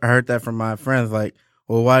 Because I've heard that from my friends. Like,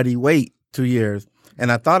 well, why did he wait 2 years?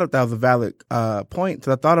 And I thought that was a valid point.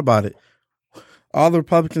 So I thought about it. All the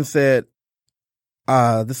Republicans said,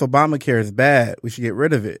 this Obamacare is bad. We should get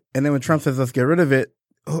rid of it. And then when Trump says, let's get rid of it,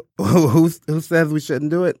 who says we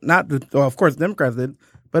shouldn't do it? Of course, Democrats did,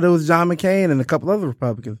 but it was John McCain and a couple other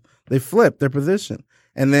Republicans. They flipped their position.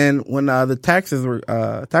 And then when the tax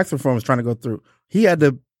reform was trying to go through, he had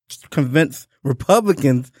to convince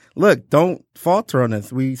Republicans, look, don't falter on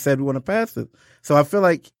this. We said we want to pass it. So I feel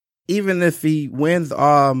like even if he wins,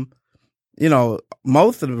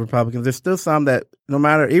 most of the Republicans, there's still some that no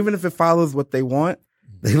matter, even if it follows what they want,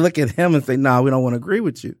 they look at him and say, nah, we don't want to agree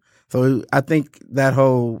with you. So I think that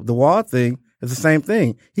the wall thing is the same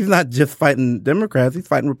thing. He's not just fighting Democrats, he's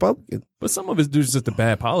fighting Republicans. But some of his dudes just a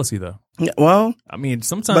bad policy, though. Yeah, well, I mean,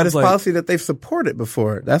 sometimes. But it's policy that they've supported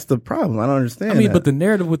before. That's the problem. I don't understand. But the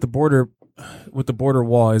narrative with the border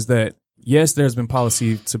wall is that, yes, there's been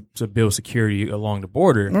policy to build security along the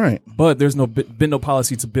border, right? But there's been no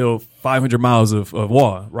policy to build 500 miles of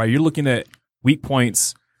wall, right? You're looking at weak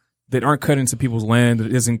points that aren't cut into people's land,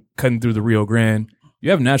 that isn't cutting through the Rio Grande.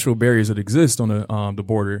 You have natural barriers that exist on the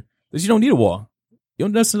border that you don't need a wall. You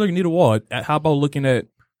don't necessarily need a wall. How about looking at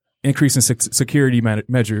increasing security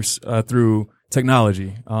measures through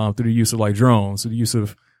technology, through the use of like drones, through the use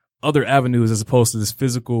of other avenues as opposed to this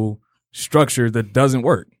physical structure that doesn't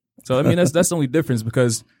work. So I mean that's the only difference,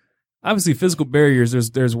 because obviously physical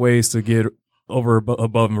barriers, there's ways to get over,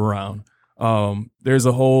 above, and around. There's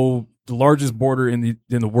the largest border in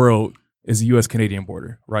the world is the U.S. Canadian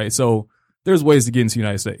border, right? So there's ways to get into the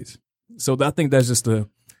United States. So I think that's just a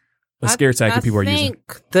scare tactic people are using. I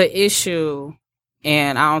think the issue,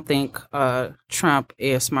 and I don't think Trump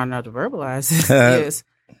is smart enough to verbalize this, is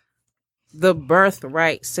the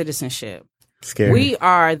birthright citizenship. Scary. We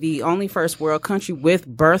are the only first world country with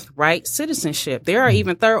birthright citizenship. There are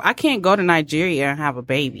even I can't go to Nigeria and have a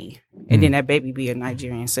baby and then that baby be a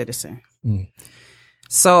Nigerian citizen.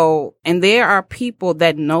 So, and there are people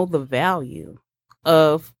that know the value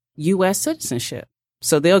of U.S. citizenship.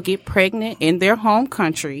 So they'll get pregnant in their home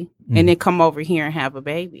country and then come over here and have a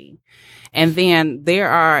baby. And then there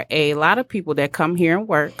are a lot of people that come here and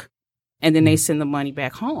work and then they send the money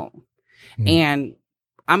back home. And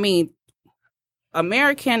I mean,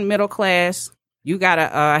 American middle class, you gotta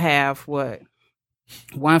have what,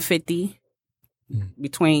 150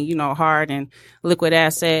 between hard and liquid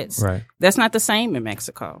assets. Right. That's not the same in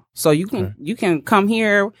Mexico. So you can come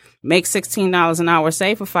here, make $16 an hour,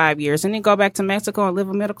 save for 5 years, and then go back to Mexico and live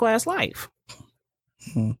a middle class life.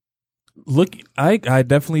 Look, I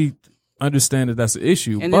definitely understand that that's an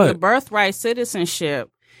issue, and but then the birthright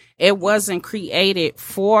citizenship, it wasn't created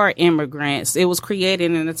for immigrants. It was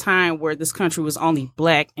created in a time where this country was only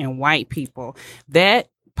black and white people. That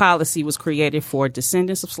policy was created for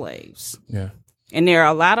descendants of slaves. Yeah. And there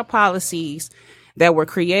are a lot of policies that were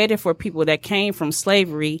created for people that came from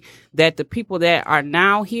slavery, that the people that are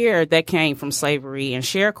now here that came from slavery and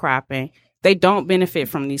sharecropping, they don't benefit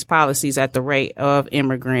from these policies at the rate of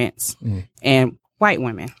immigrants and white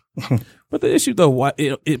women. But the issue, though,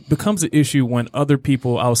 it becomes an issue when other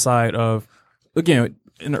people outside of, again,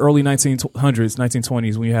 in the early 1900s,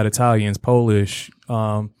 1920s, when you had Italians, Polish,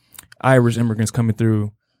 Irish immigrants coming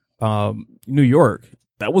through New York,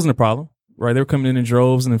 that wasn't a problem, right? They were coming in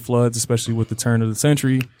droves and in floods, especially with the turn of the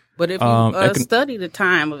century. But if you study the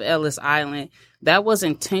time of Ellis Island, that was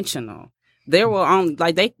intentional. There were only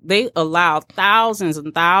they allowed thousands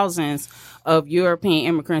and thousands of European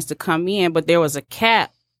immigrants to come in, but there was a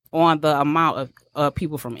cap on the amount of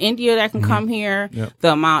people from India that can come here,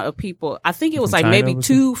 the amount of people, I think it was like China, maybe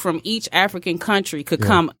 2 from each African country could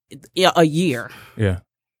come a year. Yeah.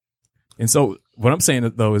 And so what I'm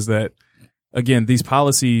saying, though, is that, again, these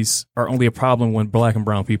policies are only a problem when black and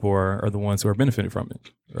brown people are the ones who are benefiting from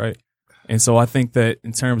it, right? And so I think that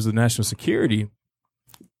in terms of national security,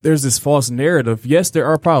 there's this false narrative. Yes, there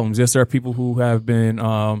are problems. Yes, there are people who have been,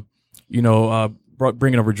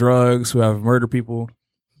 bringing over drugs, who have murdered people.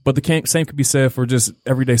 But the same could be said for just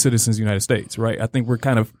everyday citizens of the United States, right? I think we're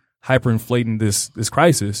kind of hyperinflating this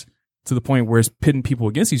crisis to the point where it's pitting people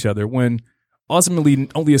against each other when ultimately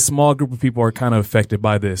only a small group of people are kind of affected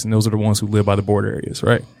by this, and those are the ones who live by the border areas,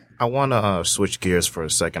 right? I want to switch gears for a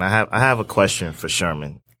second. I have a question for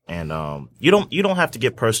Sherman, and you don't have to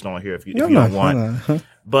get personal here if you don't want.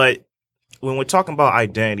 But when we're talking about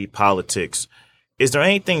identity politics, is there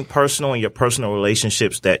anything personal in your personal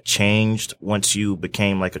relationships that changed once you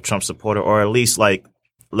became like a Trump supporter, or at least like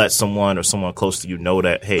let someone or someone close to you know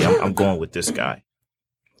that, hey, I'm going with this guy?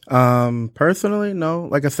 Personally, no.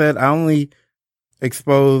 Like I said, I only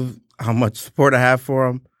expose how much support I have for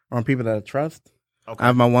him on people that I trust. Okay. I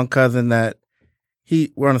have my one cousin that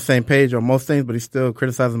we're on the same page on most things, but he still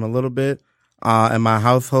criticizes him a little bit. In my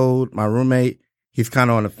household, my roommate, he's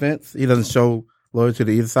kind of on the fence. He doesn't show loyalty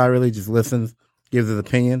to either side really, just listens, gives his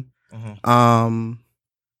opinion. Mm-hmm.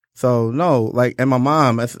 So no, like, and my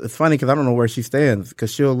mom, it's funny because I don't know where she stands,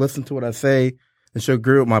 because she'll listen to what I say and she'll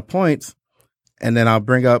agree with my points. And then I'll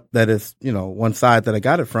bring up that it's, one side that I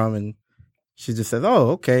got it from, and she just says,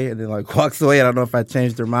 "Oh, okay," and then like walks away. I don't know if I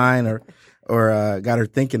changed her mind or got her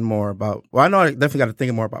thinking more about. Well, I know I definitely got her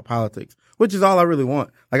thinking more about politics, which is all I really want.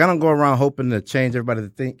 Like, I don't go around hoping to change everybody to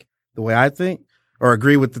think the way I think or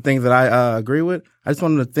agree with the things that I agree with. I just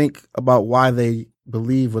want them to think about why they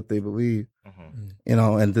believe what they believe,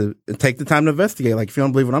 and to take the time to investigate. Like, if you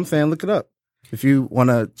don't believe what I'm saying, look it up. If you want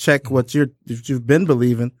to check what you've been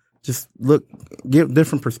believing, just give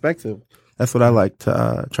different perspective. That's what I like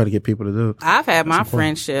to try to get people to do. I've had my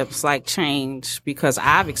friendships like change because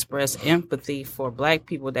I've expressed empathy for Black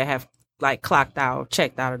people that have like checked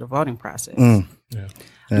out of the voting process.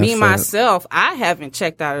 Me myself, I haven't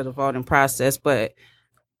checked out of the voting process, but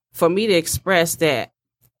for me to express that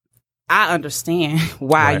I understand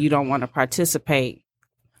why you don't want to participate,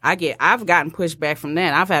 I've gotten pushback from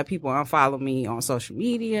that. I've had people unfollow me on social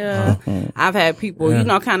media. I've had people,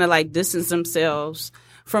 kind of like distance themselves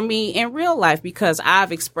from me in real life because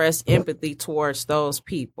I've expressed empathy towards those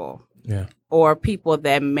people. Or people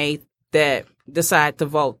that decide to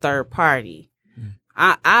vote third party.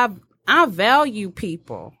 I value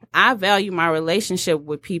people. I value my relationship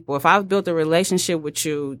with people. If I've built a relationship with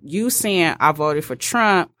you saying I voted for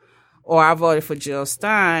Trump or I voted for Jill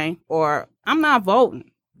Stein, or I'm not voting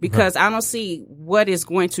because I don't see what it's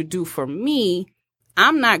going to do for me.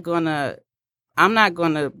 I'm not gonna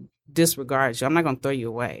disregard you. I'm not gonna throw you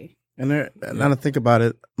away. And now to think about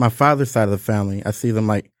it, my father's side of the family, I see them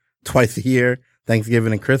like twice a year,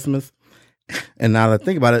 Thanksgiving and Christmas. And now that I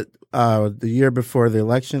think about it, the year before the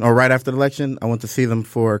election, or right after the election, I went to see them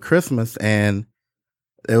for Christmas, and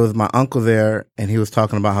it was my uncle there, and he was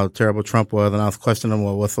talking about how terrible Trump was, and I was questioning him,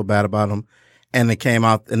 well, what's so bad about him? And it came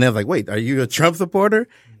out, and they was like, wait, are you a Trump supporter?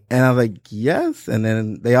 And I was like, yes. And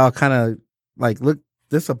then they all kind of like looked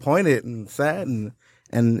disappointed and sad, and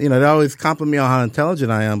they always compliment me on how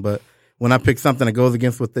intelligent I am, but when I pick something that goes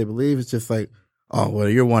against what they believe, it's just like, oh, well,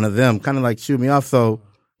 you're one of them, kind of like shoot me off. So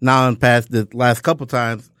now in past the last couple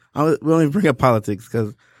times, we don't even bring up politics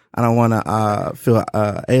because I don't want to feel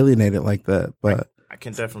alienated like that. But I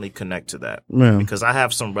can definitely connect to that because I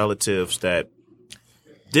have some relatives that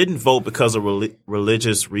didn't vote because of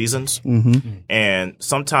religious reasons. And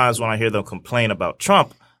sometimes when I hear them complain about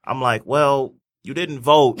Trump, I'm like, well, you didn't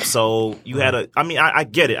vote, so you had I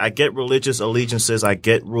get it. I get religious allegiances. I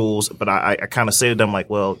get rules, but I kind of say to them like,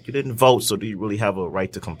 well, you didn't vote, so do you really have a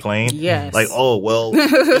right to complain? Yes. Like, oh, well,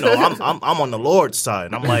 I'm on the Lord's side.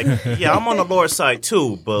 And I'm like, yeah, I'm on the Lord's side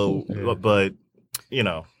too, but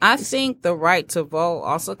I think the right to vote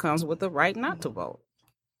also comes with the right not to vote.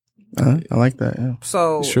 I like that, yeah.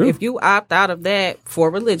 So if you opt out of that for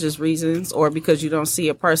religious reasons or because you don't see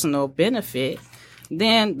a personal benefit,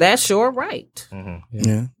 then that's your right.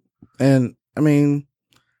 Yeah. And I mean,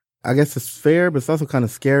 I guess it's fair, but it's also kind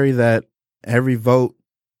of scary that every vote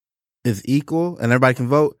is equal and everybody can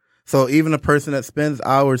vote. So even a person that spends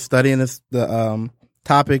hours studying the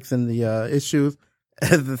topics and the issues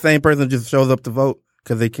is the same person just shows up to vote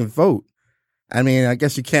because they can vote. I mean, I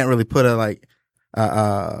guess you can't really put a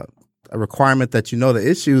requirement that the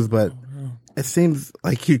issues, but it seems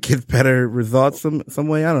like you get better results some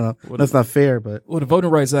way. I don't know. That's not fair, but the Voting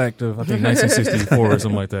Rights Act of I think 1964 or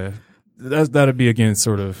something like that. That'd be against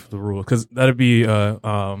sort of the rule because that'd be not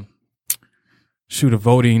a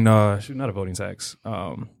voting tax.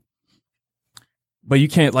 But you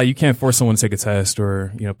can't force someone to take a test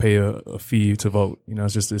or pay a fee to vote.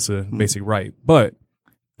 It's a basic right. But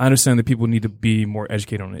I understand that people need to be more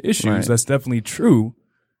educated on the issues. Right. That's definitely true.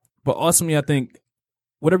 But ultimately, I think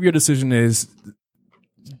whatever your decision is,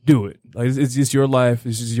 do it. Like it's just your life.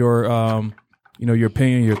 It's just your your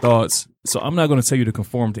opinion, your thoughts. So I'm not going to tell you to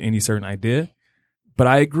conform to any certain idea. But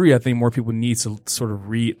I agree. I think more people need to sort of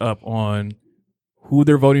read up on who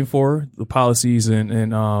they're voting for, the policies,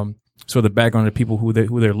 and sort of the background of people who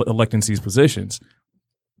they're electing to these positions.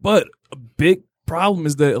 But a big problem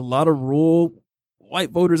is that a lot of rural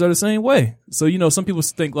white voters are the same way. So some people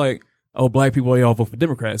think like, oh, Black people, they all vote for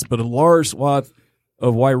Democrats, but a large swath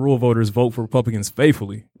of white rural voters vote for Republicans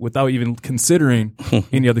faithfully without even considering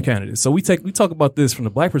any other candidates. So we talk about this from the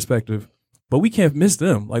black perspective, but we can't miss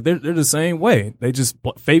them. Like they're the same way. They just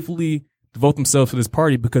faithfully devote themselves to this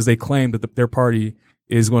party because they claim that their party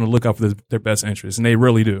is going to look out for their best interests, and they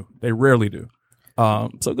really do. They rarely do.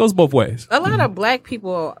 So it goes both ways. A lot of black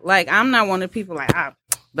people, like I'm not one of the people like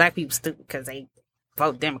black people stupid because they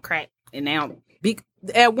vote Democrat, and now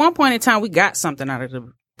at one point in time we got something out of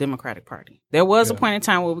the Democratic Party. There was a point in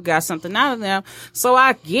time where we got something out of them. So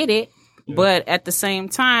I get it. Yeah. But at the same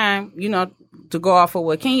time, you know, to go off of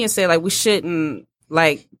what Kenya said, like we shouldn't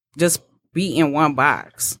like just be in one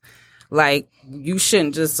box. Like you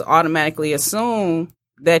shouldn't just automatically assume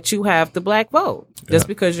that you have the black vote just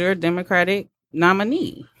because you're a Democratic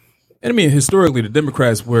nominee. And I mean, historically, the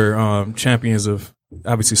Democrats were champions of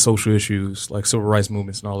obviously social issues like civil rights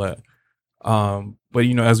movements and all that. But,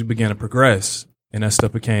 you know, as we began to progress, and that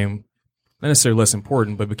stuff became not necessarily less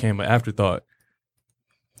important, but became an afterthought.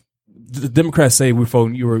 The Democrats say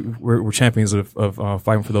we're champions of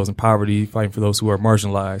fighting for those in poverty, fighting for those who are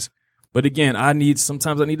marginalized. But again,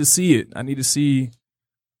 sometimes I need to see it. I need to see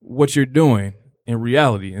what you're doing in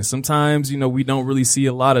reality. And sometimes, you know, we don't really see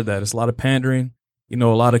a lot of that. It's a lot of pandering, you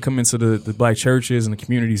know, a lot of coming to the black churches and the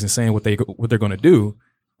communities and saying what they're going to do.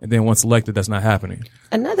 And then once elected, that's not happening.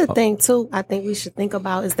 Another thing, too, I think we should think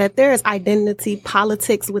about is that there is identity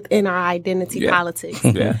politics within our identity politics.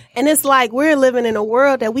 Yeah. And it's like we're living in a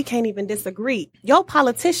world that we can't even disagree. Your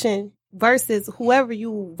politician versus whoever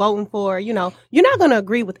you voting for, you know, you're not going to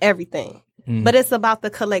agree with everything. But it's about the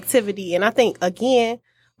collectivity. And I think, again,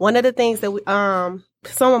 one of the things that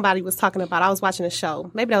somebody was talking about, I was watching a show,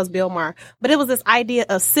 maybe that was Bill Maher, but it was this idea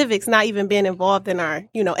of civics not even being involved in our,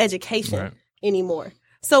 you know, education anymore.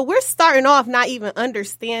 So we're starting off not even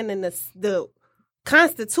understanding the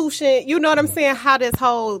Constitution, you know what I'm saying, how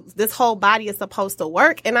this whole body is supposed to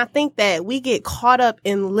work. And I think that we get caught up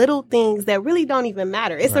in little things that really don't even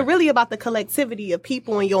matter. It's really about the collectivity of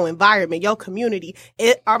people in your environment, your community.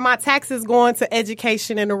 Are my taxes going to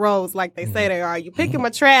education and the roads like they say they are? Are you picking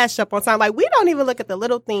my trash up on time? Like, we don't even look at the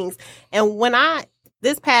little things. And when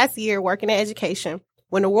this past year working in education,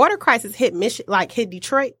 when the water crisis hit hit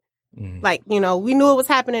Detroit, like, you know, we knew it was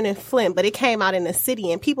happening in Flint, but it came out in the city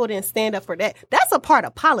and people didn't stand up for that. That's a part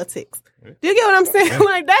of politics. Do you get what I'm saying?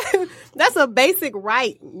 Like that's a basic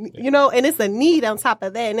right, you know, and it's a need on top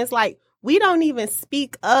of that. And it's like, we don't even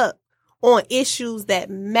speak up on issues that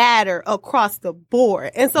matter across the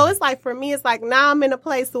board. And so it's like, for me, it's like now I'm in a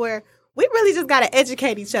place where we really just got to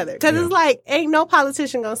educate each other. Cause it's like, ain't no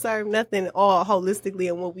politician gonna serve nothing all holistically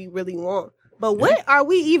and what we really want. But what are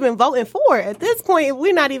we even voting for at this point if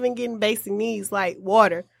we're not even getting basic needs like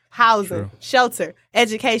water, housing, shelter,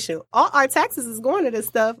 education? All our taxes is going to this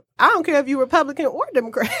stuff. I don't care if you're Republican or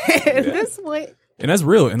Democrat at this point. And that's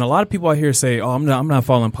real. And a lot of people out here say, I'm not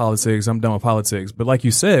following politics. I'm done with politics. But like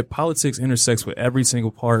you said, politics intersects with every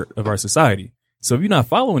single part of our society. So if you're not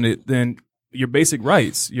following it, then your basic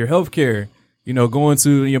rights, your health care, you know, going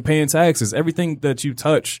to, you know, paying taxes, everything that you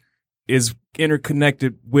touch is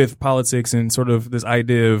interconnected with politics and sort of this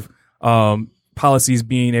idea of policies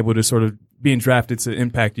being able to sort of being drafted to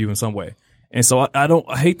impact you in some way. And so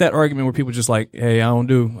I hate that argument where people just like, hey, I don't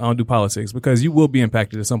do politics, because you will be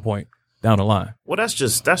impacted at some point down the line. Well, that's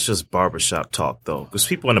just barbershop talk, though, because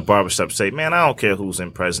people in the barbershop say, man, I don't care who's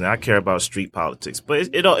in president. I care about street politics. But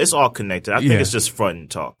it's all connected. I think it's just front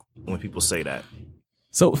talk when people say that.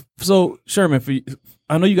 So Sherman,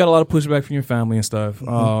 I know you got a lot of pushback from your family and stuff.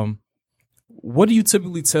 What do you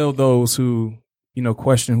typically tell those who, you know,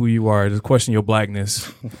 question who you are, just question your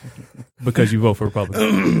blackness because you vote for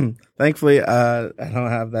Republicans? Thankfully, I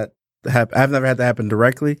don't have that. I've never had that happen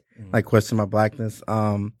directly. Like question my blackness.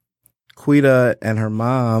 Quita and her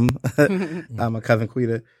mom, my cousin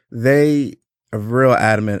Quita, they are real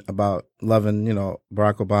adamant about loving, you know,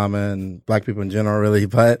 Barack Obama and black people in general, really.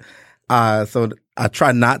 But so I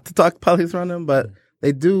try not to talk politics around them, but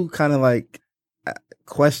they do kind of like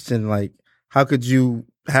question, like, how could you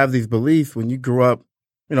have these beliefs when you grew up,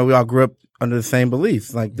 you know, we all grew up under the same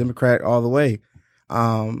beliefs, like Democrat all the way.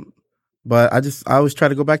 But I always try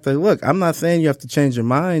to go back to, look, I'm not saying you have to change your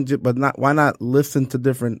mind, but why not listen to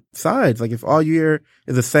different sides? Like, if all you hear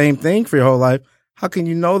is the same thing for your whole life, how can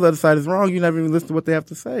you know the other side is wrong? You never even listen to what they have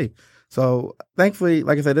to say. So thankfully,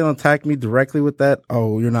 like I said, they don't attack me directly with that.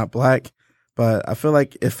 Oh, you're not black. But I feel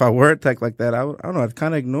like if I were attacked like that, I don't know, I'd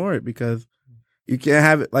kind of ignore it, because you can't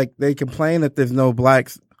have it like they complain that there's no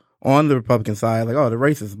blacks on the Republican side, like, oh, the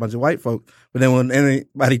racists, a bunch of white folks. But then when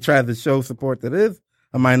anybody tries to show support that is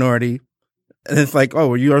a minority, and it's like, oh,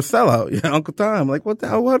 well, you're a sellout, you're Uncle Tom. Like, what the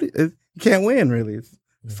hell? You can't win, really.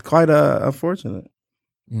 It's quite unfortunate.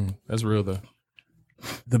 That's real though.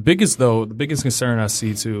 The biggest concern I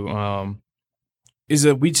see too, is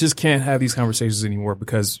that we just can't have these conversations anymore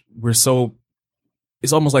because it's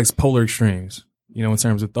almost like polar extremes, in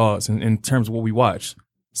terms of thoughts and in terms of what we watch.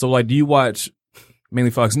 So like, do you watch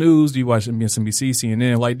mainly Fox News? Do you watch MSNBC,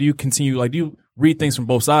 CNN? Like, do you read things from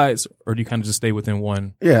both sides, or do you kind of just stay within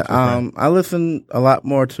one? Yeah. I listen a lot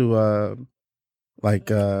more to,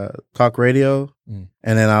 talk radio, and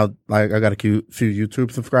then I got a few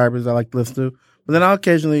YouTube subscribers I like to listen to. But then I'll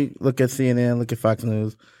occasionally look at CNN, look at Fox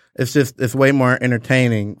News. It's way more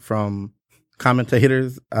entertaining from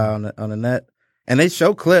commentators on the net. And they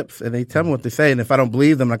show clips and they tell me what they say. And if I don't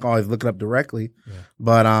believe them, I can always look it up directly. Yeah.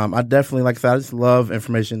 But I definitely, like I said, I just love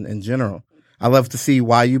information in general. I love to see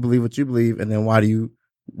why you believe what you believe and then why do you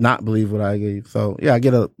not believe what I believe. So, yeah, I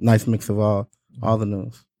get a nice mix of all the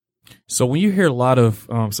news. So when you hear a lot of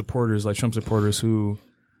supporters, like Trump supporters who,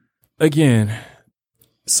 again,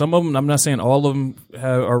 some of them, I'm not saying all of them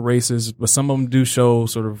are racist, but some of them do show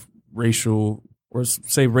sort of racial or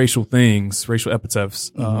say racial things, racial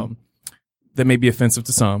epithets that may be offensive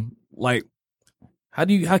to some. Like, how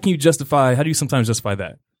do you sometimes justify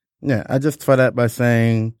that? Yeah, I justify that by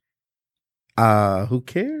saying, who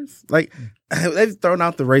cares? Like, they've thrown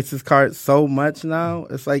out the racist card so much now.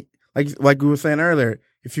 It's like we were saying earlier,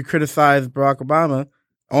 if you criticize Barack Obama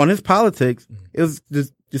on his politics, it was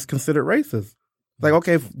just considered racist. Like,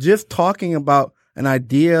 okay, if just talking about an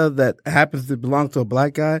idea that happens to belong to a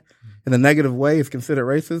black guy in a negative way is considered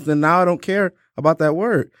racist, then now I don't care about that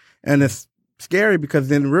word. And it's scary because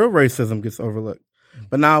then real racism gets overlooked.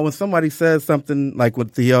 But now when somebody says something like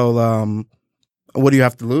with the old, what do you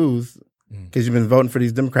have to lose? Because you've been voting for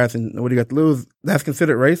these Democrats and what do you got to lose? That's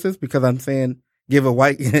considered racist because I'm saying give a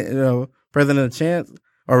white president a chance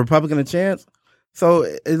or Republican a chance. So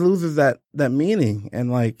it loses that meaning.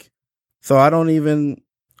 And like, so I don't even,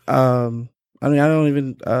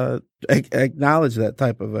 acknowledge that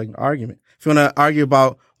type of argument. If you want to argue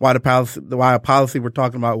about why a policy we're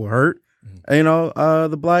talking about will hurt,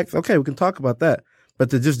 the blacks, okay, we can talk about that.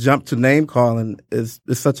 But to just jump to name calling is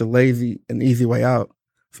such a lazy and easy way out.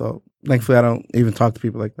 So thankfully, I don't even talk to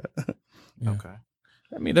people like that. Yeah. Okay.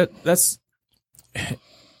 I mean, that's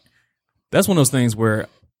one of those things where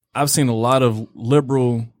I've seen a lot of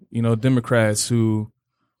liberal, Democrats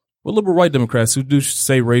liberal white Democrats who do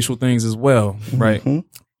say racial things as well, right? Who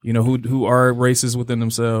are racist within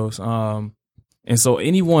themselves. And so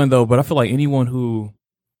but I feel like anyone who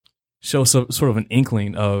shows sort of an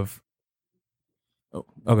inkling of,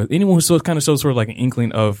 anyone who kind of shows sort of like an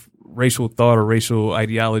inkling of racial thought or racial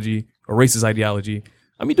ideology or racist ideology,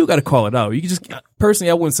 I mean, you do got to call it out. You can just,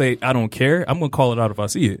 personally, I wouldn't say I don't care. I'm going to call it out if I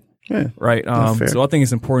see it. Yeah, right. So I think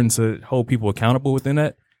it's important to hold people accountable within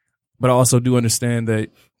that. But I also do understand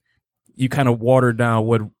that you kind of water down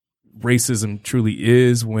what racism truly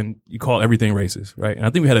is when you call everything racist, right? And I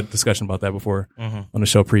think we had a discussion about that before on the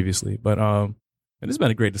show previously. But this has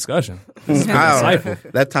been a great discussion. This has been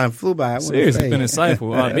insightful. That time flew by. Seriously, it's been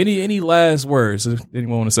insightful. Any last words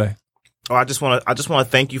anyone want to say? Oh, I just want to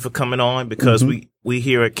thank you for coming on because we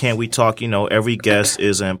here at Can We Talk, every guest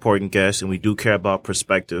is an important guest and we do care about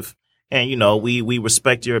perspective. And, we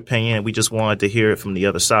respect your opinion. We just wanted to hear it from the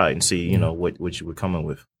other side and see, what you were coming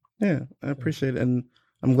with. Yeah, I appreciate it. And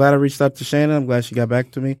I'm glad I reached out to Shana. I'm glad she got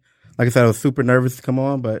back to me. Like I said, I was super nervous to come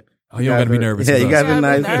on, but you don't got to be nervous. Yeah, you guys are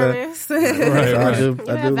nice. Right. I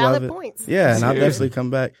do love it. Points. Yeah, and I'll definitely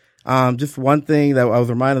come back. Just one thing that I was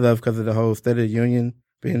reminded of because of the whole State of the Union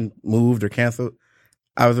being moved or canceled.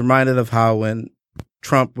 I was reminded of how when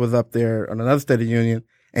Trump was up there on another State of the Union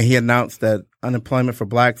and he announced that unemployment for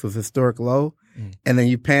blacks was historic low, and then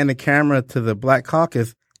you pan the camera to the Black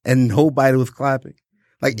Caucus and nobody was clapping.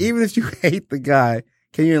 Like, even if you hate the guy,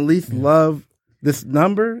 can you at least love this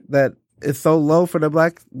number that is so low for the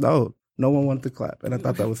blacks? No one wanted to clap. And I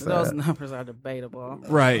thought that was sad. Those numbers are debatable.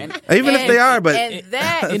 Right. Even if they are, but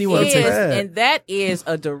that is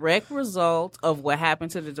a direct result of what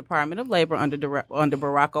happened to the Department of Labor under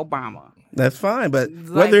Barack Obama. That's fine. But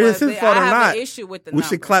whether it's his fault or not, we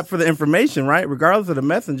should clap for the information, right? Regardless of the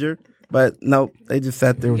messenger. But no, they just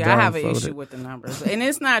sat there with I have an issue with the numbers. And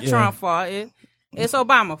it's not Trump's fault. It's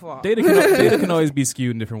Obama's fault. Data can always be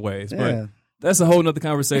skewed in different ways. But that's a whole nother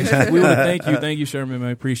conversation. We want to thank you, Sherman.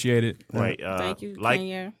 I appreciate it. Right. Thank you,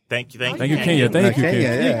 Kenya. Thank you, Kenya. Thank you,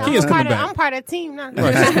 Kenya. Kenya's coming back. I'm part of the team now.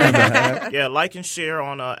 Yeah, like and share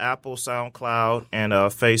on Apple, SoundCloud, and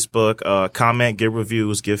Facebook. Comment, give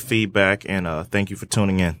reviews, give feedback, and thank you for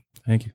tuning in. Thank you.